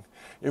drinking?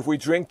 If we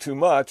drink too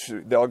much,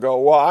 they'll go,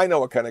 well, I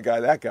know what kind of guy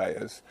that guy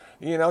is.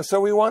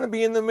 So we want to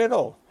be in the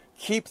middle.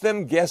 Keep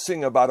them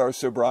guessing about our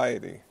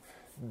sobriety.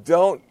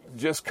 Don't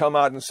just come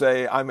out and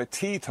say, I'm a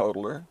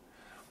teetotaler.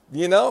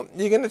 You're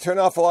going to turn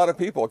off a lot of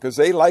people because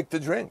they like to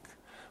drink.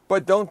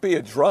 But don't be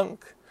a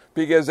drunk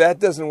because that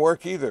doesn't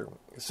work either.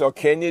 So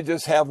can you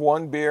just have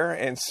 1 beer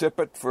and sip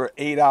it for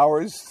 8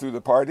 hours through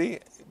the party?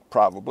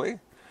 Probably.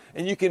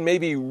 And you can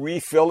maybe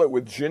refill it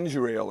with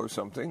ginger ale or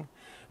something.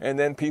 And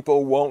then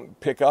people won't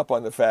pick up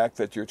on the fact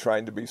that you're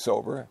trying to be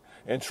sober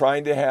and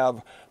trying to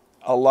have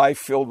a life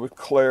filled with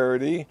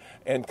clarity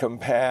and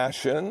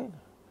compassion.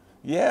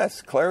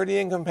 Yes, clarity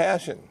and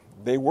compassion.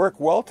 They work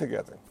well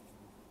together.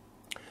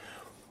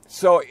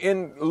 So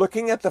in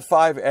looking at the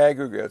 5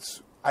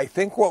 aggregates, I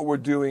think what we're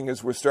doing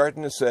is we're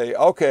starting to say,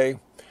 okay,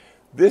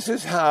 this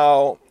is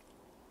how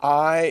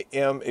I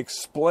am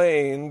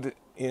explained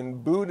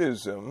in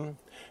Buddhism.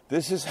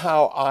 This is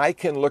how I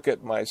can look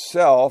at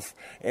myself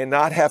and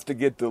not have to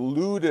get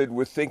deluded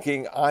with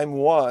thinking I'm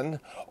one,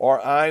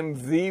 or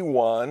I'm the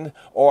one,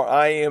 or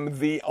I am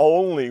the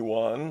only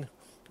one.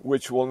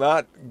 which will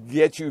not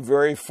get you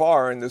very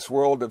far in this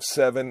world of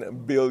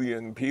 7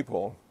 billion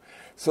people.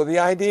 So the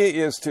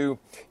idea is to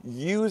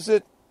use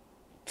it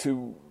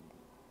to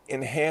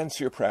enhance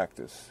your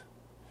practice,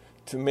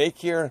 to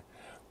make your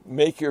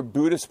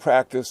Buddhist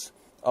practice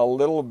a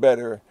little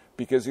better,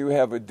 because you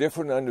have a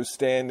different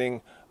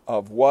understanding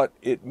of what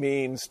it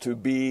means to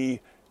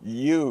be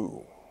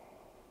you.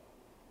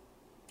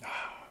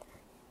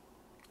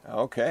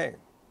 Okay.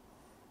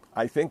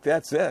 I think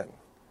that's it.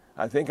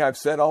 I think I've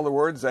said all the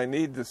words I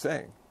need to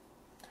say.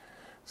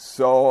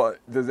 So,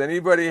 does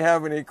anybody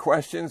have any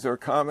questions or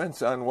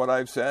comments on what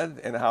I've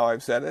said and how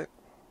I've said it?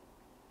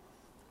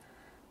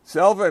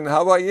 Selvin,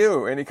 how about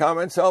you? Any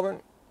comments, Selvin?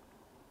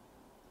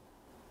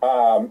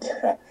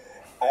 I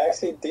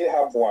actually did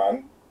have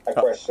a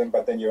question,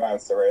 but then you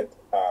answer it.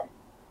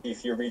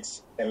 If you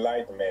reach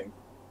enlightenment,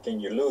 can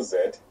you lose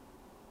it?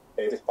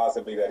 It is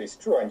possibly that is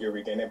true, and you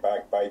regain it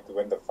back by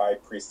doing the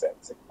 5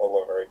 precepts all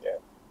over again,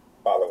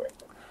 following.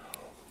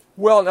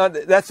 Well, now,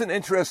 that's an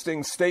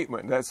interesting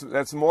statement.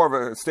 That's more of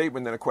a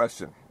statement than a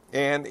question.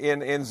 And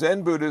in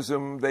Zen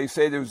Buddhism, they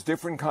say there's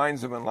different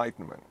kinds of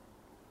enlightenment.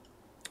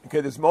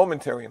 Okay, there's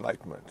momentary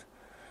enlightenment.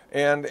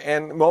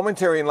 And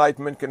momentary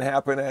enlightenment can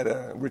happen at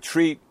a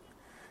retreat.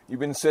 You've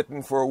been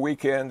sitting for a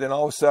weekend, and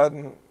all of a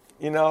sudden,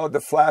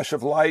 the flash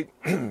of light,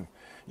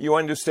 you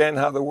understand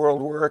how the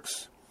world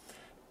works,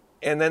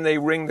 and then they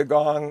ring the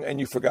gong, and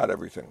you forgot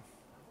everything.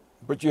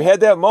 But you had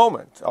that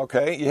moment,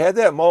 okay? You had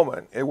that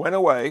moment. It went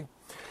away.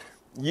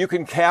 You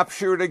can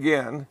capture it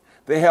again.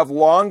 They have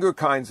longer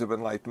kinds of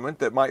enlightenment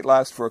that might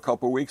last for a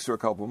couple of weeks or a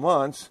couple of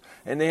months,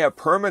 and they have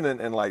permanent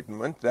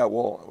enlightenment that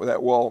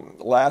will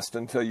last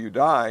until you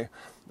die.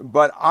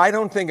 But I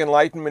don't think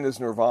enlightenment is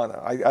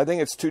nirvana. I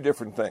think it's two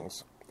different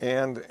things.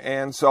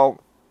 And so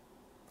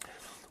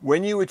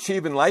when you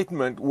achieve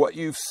enlightenment, what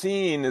you've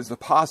seen is the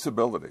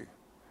possibility.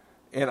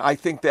 And I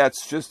think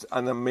that's just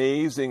an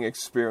amazing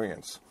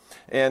experience.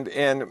 And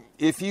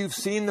if you've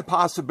seen the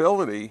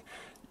possibility,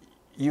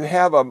 you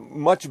have a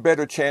much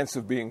better chance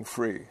of being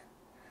free,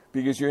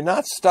 because you're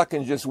not stuck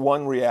in just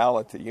one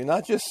reality. You're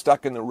not just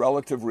stuck in the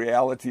relative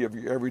reality of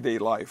your everyday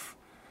life.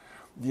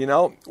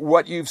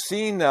 What you've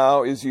seen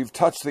now is you've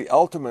touched the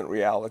ultimate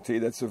reality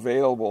that's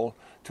available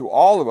to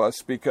all of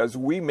us, because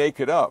we make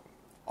it up.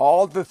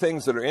 All the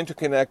things that are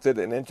interconnected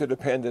and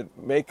interdependent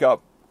make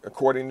up,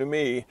 according to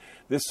me,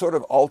 this sort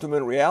of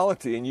ultimate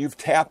reality, and you've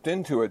tapped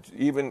into it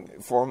even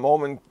for a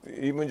moment,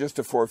 even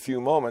just for a few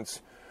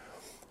moments.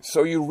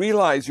 So you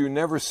realize you're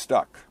never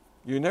stuck.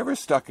 You're never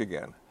stuck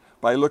again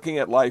by looking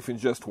at life in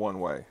just one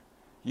way.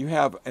 You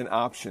have an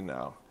option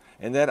now,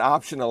 and that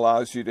option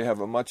allows you to have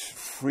a much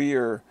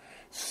freer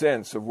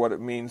sense of what it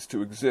means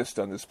to exist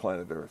on this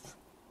planet Earth.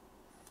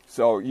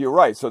 So you're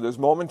right. So there's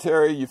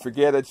momentary, you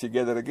forget it, you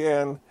get it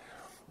again.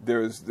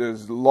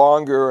 There's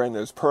longer, and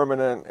there's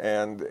permanent,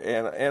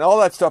 and all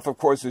that stuff, of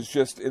course, is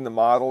just in the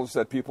models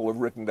that people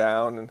have written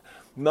down, and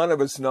none of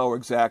us know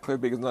exactly,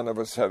 because none of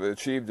us have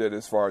achieved it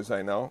as far as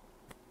I know.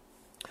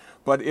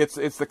 But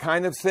it's the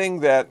kind of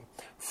thing that,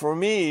 for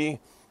me,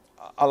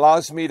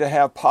 allows me to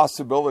have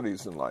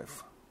possibilities in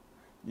life.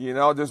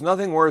 There's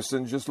nothing worse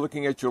than just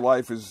looking at your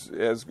life as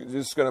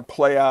just going to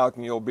play out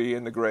and you'll be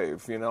in the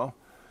grave,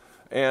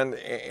 And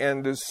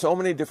there's so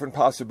many different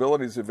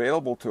possibilities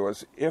available to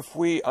us if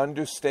we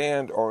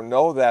understand or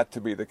know that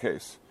to be the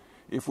case.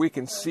 If we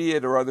can see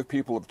it or other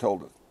people have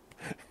told us.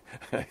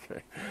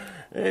 Okay.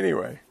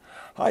 Anyway.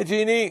 Hi,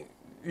 Jeannie.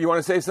 You want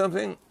to say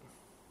something?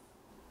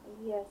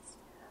 Yes.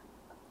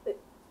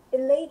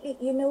 Lately,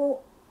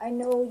 I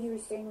know you were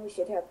saying we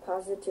should have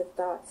positive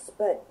thoughts,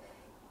 but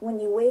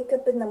when you wake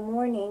up in the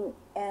morning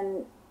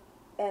and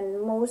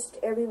most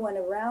everyone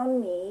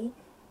around me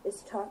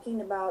is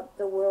talking about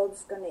the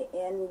world's going to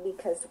end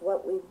because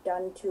what we've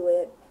done to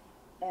it,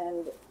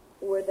 and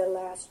we're the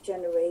last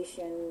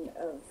generation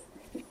of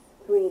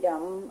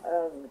freedom,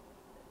 of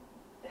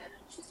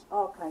just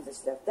all kinds of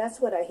stuff.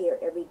 That's what I hear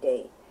every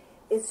day.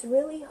 It's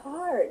really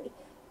hard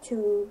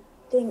to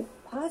think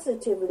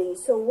positively.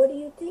 So what do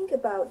you think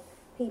about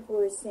people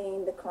who are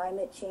saying the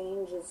climate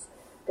change is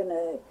going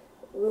to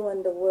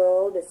ruin the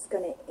world, it's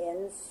going to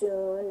end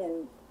soon,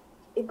 and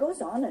it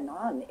goes on and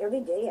on. Every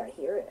day I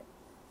hear it.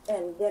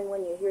 And then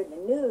when you hear the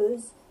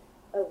news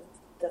of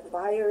the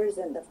fires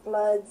and the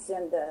floods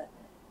and the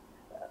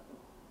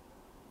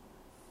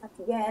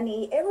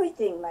Afghani,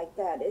 everything like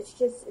that,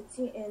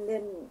 and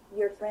then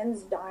your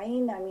friends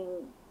dying.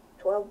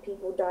 12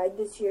 people died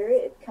this year.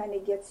 It kind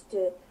of gets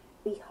to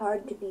be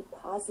hard to be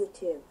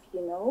positive,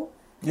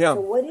 Yeah.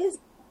 So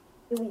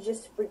do we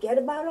just forget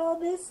about all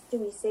this? Do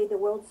we say the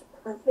world's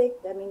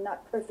perfect?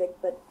 Not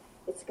perfect, but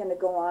it's going to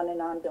go on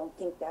and on. Don't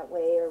think that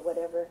way or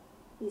whatever.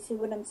 You see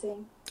what I'm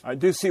saying? I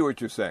do see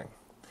what you're saying.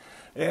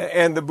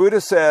 And the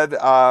Buddha said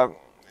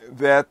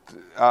that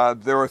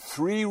there are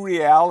 3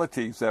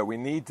 realities that we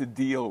need to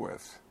deal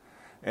with.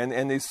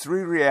 And these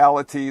 3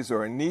 realities are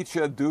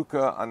anicca,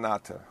 dukkha,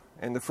 anatta.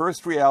 And the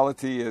first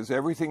reality is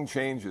everything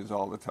changes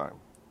all the time.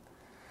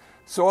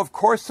 So of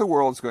course the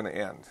world's going to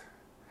end.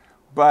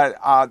 But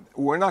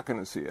we're not going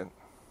to see it.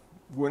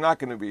 We're not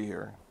going to be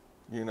here.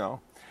 You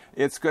know,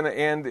 it's going to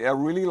end a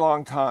really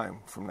long time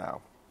from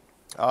now.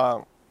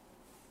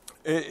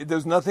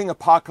 There's nothing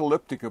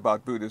apocalyptic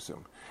about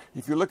Buddhism.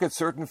 If you look at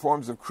certain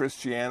forms of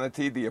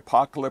Christianity, the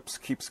apocalypse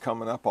keeps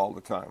coming up all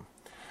the time.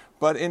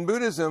 But in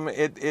Buddhism,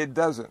 it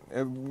doesn't.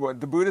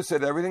 The Buddha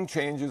said everything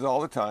changes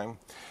all the time.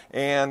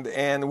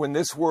 And when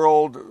this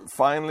world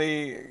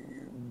finally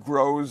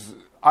grows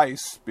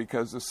ice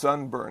because the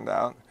sun burned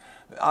out,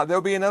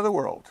 there'll be another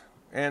world.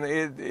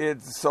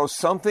 And so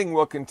something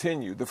will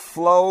continue. The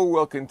flow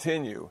will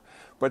continue.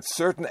 But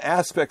certain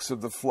aspects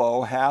of the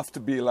flow have to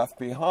be left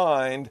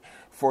behind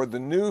for the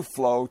new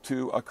flow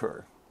to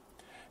occur.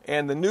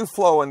 And the new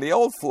flow and the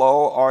old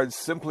flow are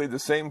simply the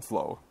same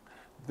flow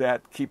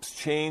that keeps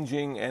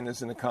changing and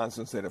is in a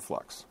constant state of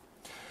flux.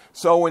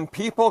 So when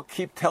people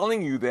keep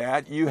telling you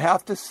that, you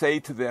have to say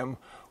to them,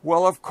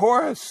 well, of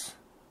course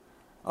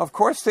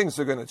things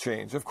are going to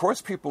change. Of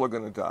course people are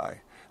going to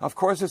die. Of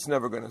course it's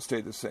never going to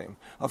stay the same.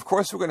 Of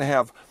course we're going to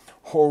have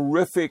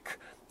horrific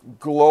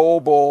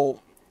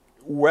global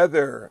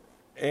weather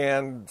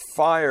and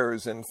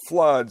fires and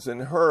floods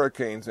and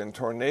hurricanes and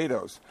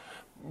tornadoes.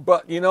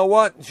 But you know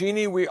what,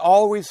 Jeannie, we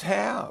always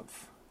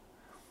have.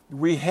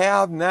 We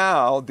have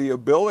now the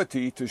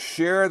ability to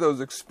share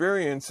those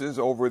experiences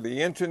over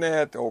the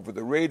internet, over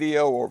the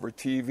radio, over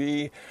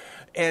TV,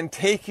 and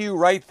take you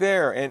right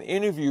there and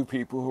interview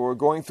people who are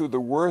going through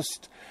the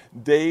worst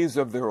days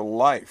of their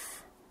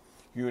life,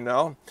 you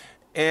know?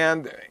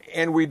 And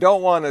we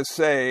don't want to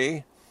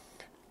say,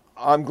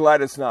 I'm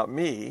glad it's not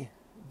me.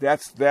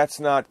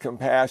 That's not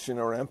compassion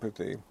or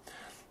empathy.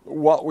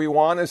 What we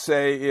want to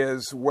say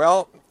is,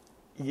 well,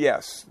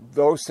 yes,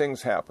 those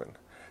things happen.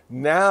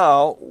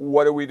 Now,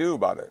 what do we do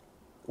about it?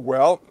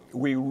 Well,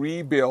 we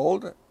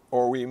rebuild,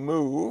 or we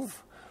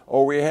move,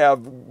 or we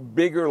have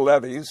bigger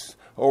levees,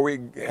 or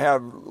we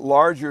have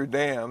larger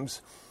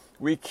dams.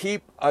 We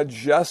keep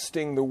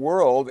adjusting the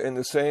world in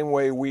the same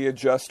way we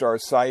adjust our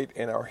sight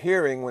and our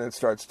hearing when it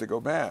starts to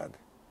go bad.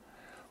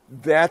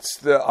 That's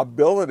the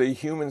ability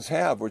humans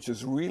have, which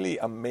is really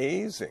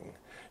amazing.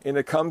 And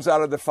it comes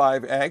out of the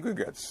 5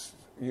 aggregates.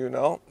 You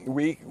know,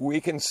 we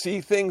can see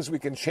things, we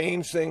can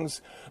change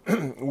things,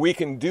 we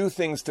can do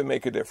things to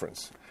make a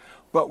difference.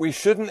 But we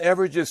shouldn't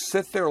ever just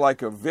sit there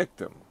like a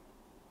victim,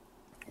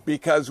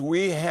 because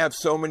we have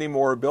so many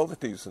more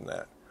abilities than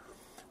that.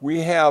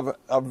 We have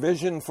a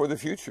vision for the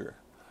future.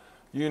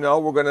 You know,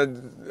 we're going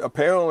to,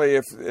 apparently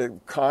if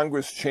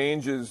Congress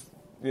changes,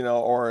 you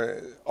know,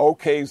 or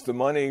okays the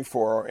money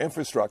for our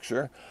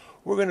infrastructure,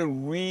 we're going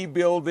to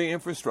rebuild the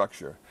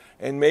infrastructure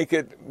and make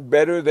it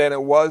better than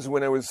it was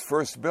when it was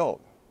first built.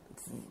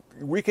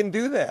 We can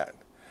do that.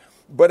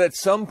 But at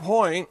some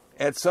point,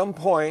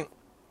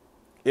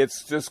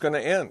 it's just going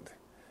to end.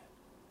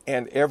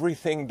 And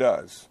everything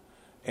does.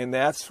 And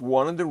that's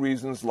one of the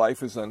reasons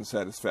life is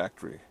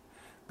unsatisfactory.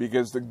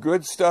 Because the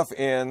good stuff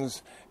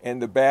ends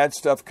and the bad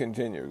stuff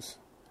continues.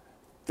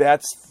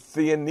 That's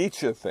the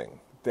anicca thing.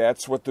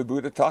 That's what the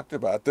Buddha talked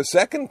about. The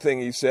second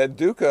thing he said,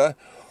 dukkha,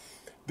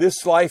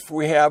 this life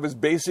we have is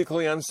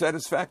basically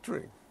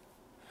unsatisfactory.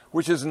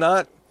 Which is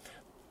not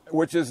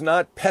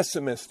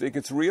pessimistic,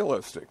 it's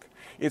realistic.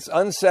 It's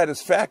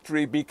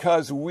unsatisfactory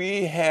because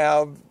we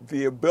have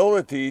the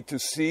ability to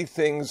see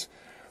things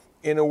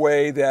in a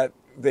way that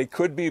they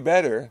could be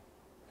better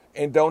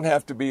and don't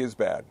have to be as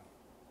bad.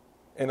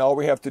 And all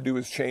we have to do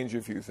is change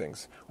a few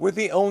things. We're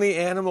the only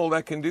animal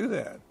that can do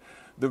that.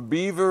 The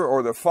beaver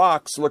or the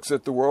fox looks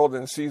at the world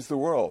and sees the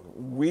world.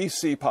 We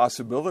see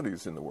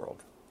possibilities in the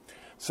world.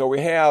 So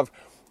we have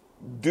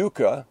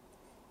dukkha,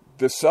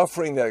 the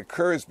suffering that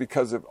occurs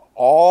because of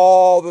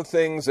all the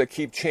things that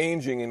keep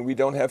changing and we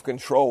don't have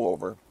control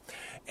over.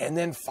 And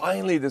then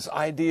finally, this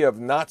idea of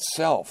not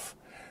self,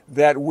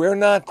 that we're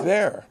not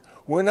there.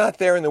 We're not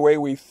there in the way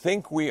we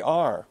think we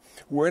are.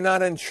 We're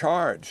not in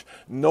charge.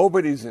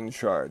 Nobody's in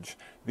charge.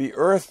 The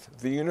earth,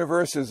 the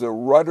universe, is a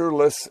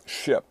rudderless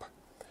ship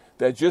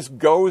that just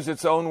goes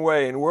its own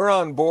way. And we're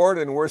on board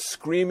and we're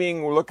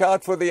screaming, look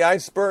out for the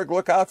iceberg,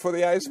 look out for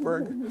the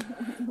iceberg.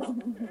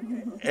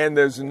 And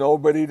there's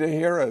nobody to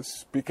hear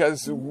us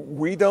because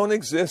we don't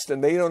exist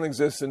and they don't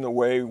exist in the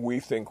way we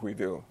think we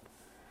do.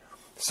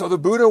 So the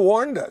Buddha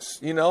warned us,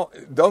 you know,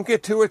 don't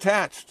get too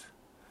attached.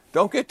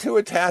 Don't get too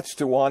attached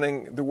to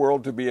wanting the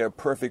world to be a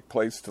perfect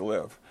place to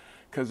live,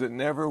 because it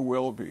never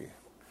will be.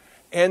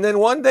 And then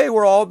one day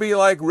we'll all be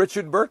like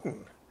Richard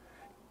Burton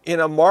in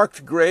a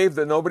marked grave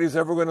that nobody's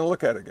ever going to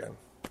look at again.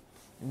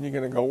 And you're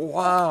going to go,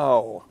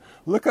 wow,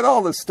 look at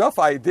all the stuff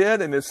I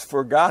did, and it's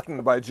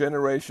forgotten by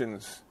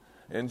generations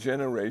and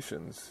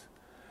generations.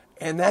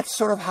 And that's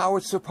sort of how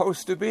it's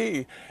supposed to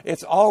be.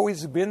 It's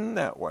always been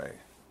that way.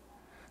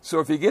 So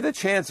if you get a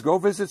chance, go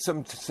visit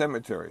some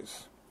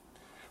cemeteries,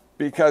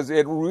 because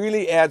it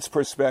really adds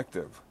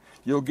perspective.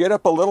 You'll get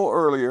up a little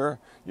earlier,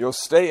 you'll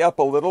stay up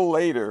a little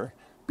later,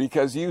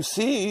 because you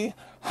see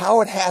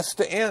how it has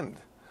to end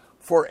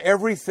for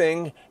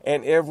everything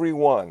and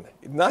everyone.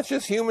 Not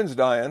just humans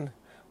dying,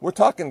 we're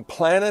talking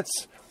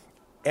planets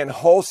and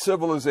whole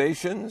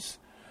civilizations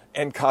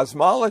and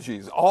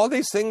cosmologies. All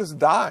these things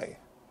die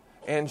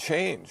and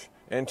change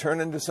and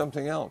turn into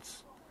something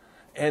else.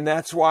 And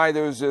that's why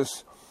there's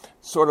this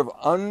sort of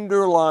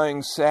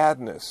underlying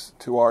sadness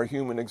to our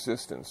human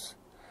existence,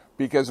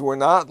 because we're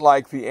not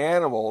like the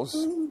animals.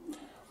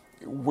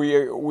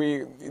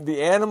 The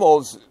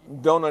animals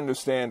don't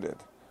understand it.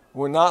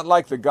 We're not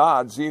like the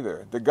gods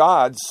either. The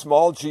gods,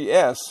 small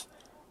gs,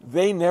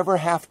 they never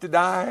have to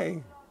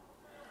die.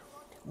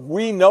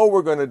 We know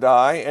we're going to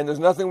die, and there's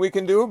nothing we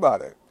can do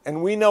about it.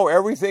 And we know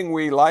everything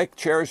we like,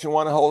 cherish, and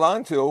want to hold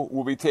on to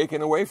will be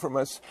taken away from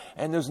us,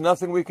 and there's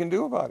nothing we can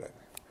do about it.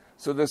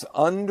 So this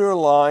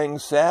underlying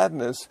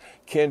sadness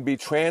can be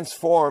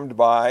transformed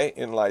by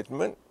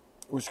enlightenment,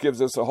 which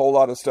gives us a whole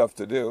lot of stuff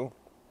to do,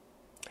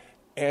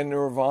 and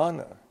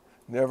nirvana,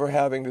 never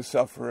having to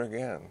suffer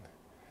again,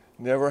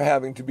 never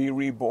having to be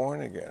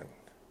reborn again,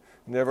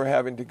 never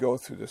having to go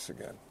through this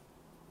again.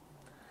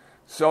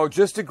 So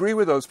just agree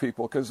with those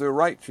people, because they're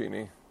right,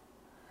 Jeannie.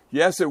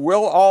 Yes, it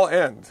will all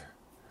end.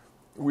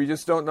 We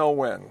just don't know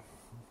when.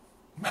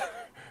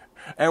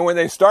 And when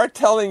they start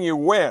telling you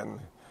when,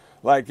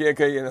 like,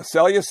 okay,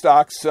 sell your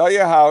stocks, sell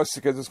your house,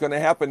 because it's going to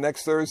happen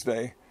next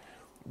Thursday,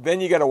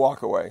 then you got to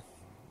walk away.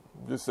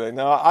 Just say,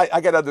 no,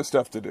 I got other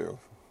stuff to do.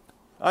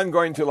 I'm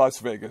going to Las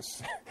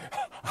Vegas.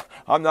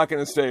 I'm not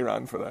going to stay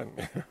around for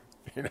that.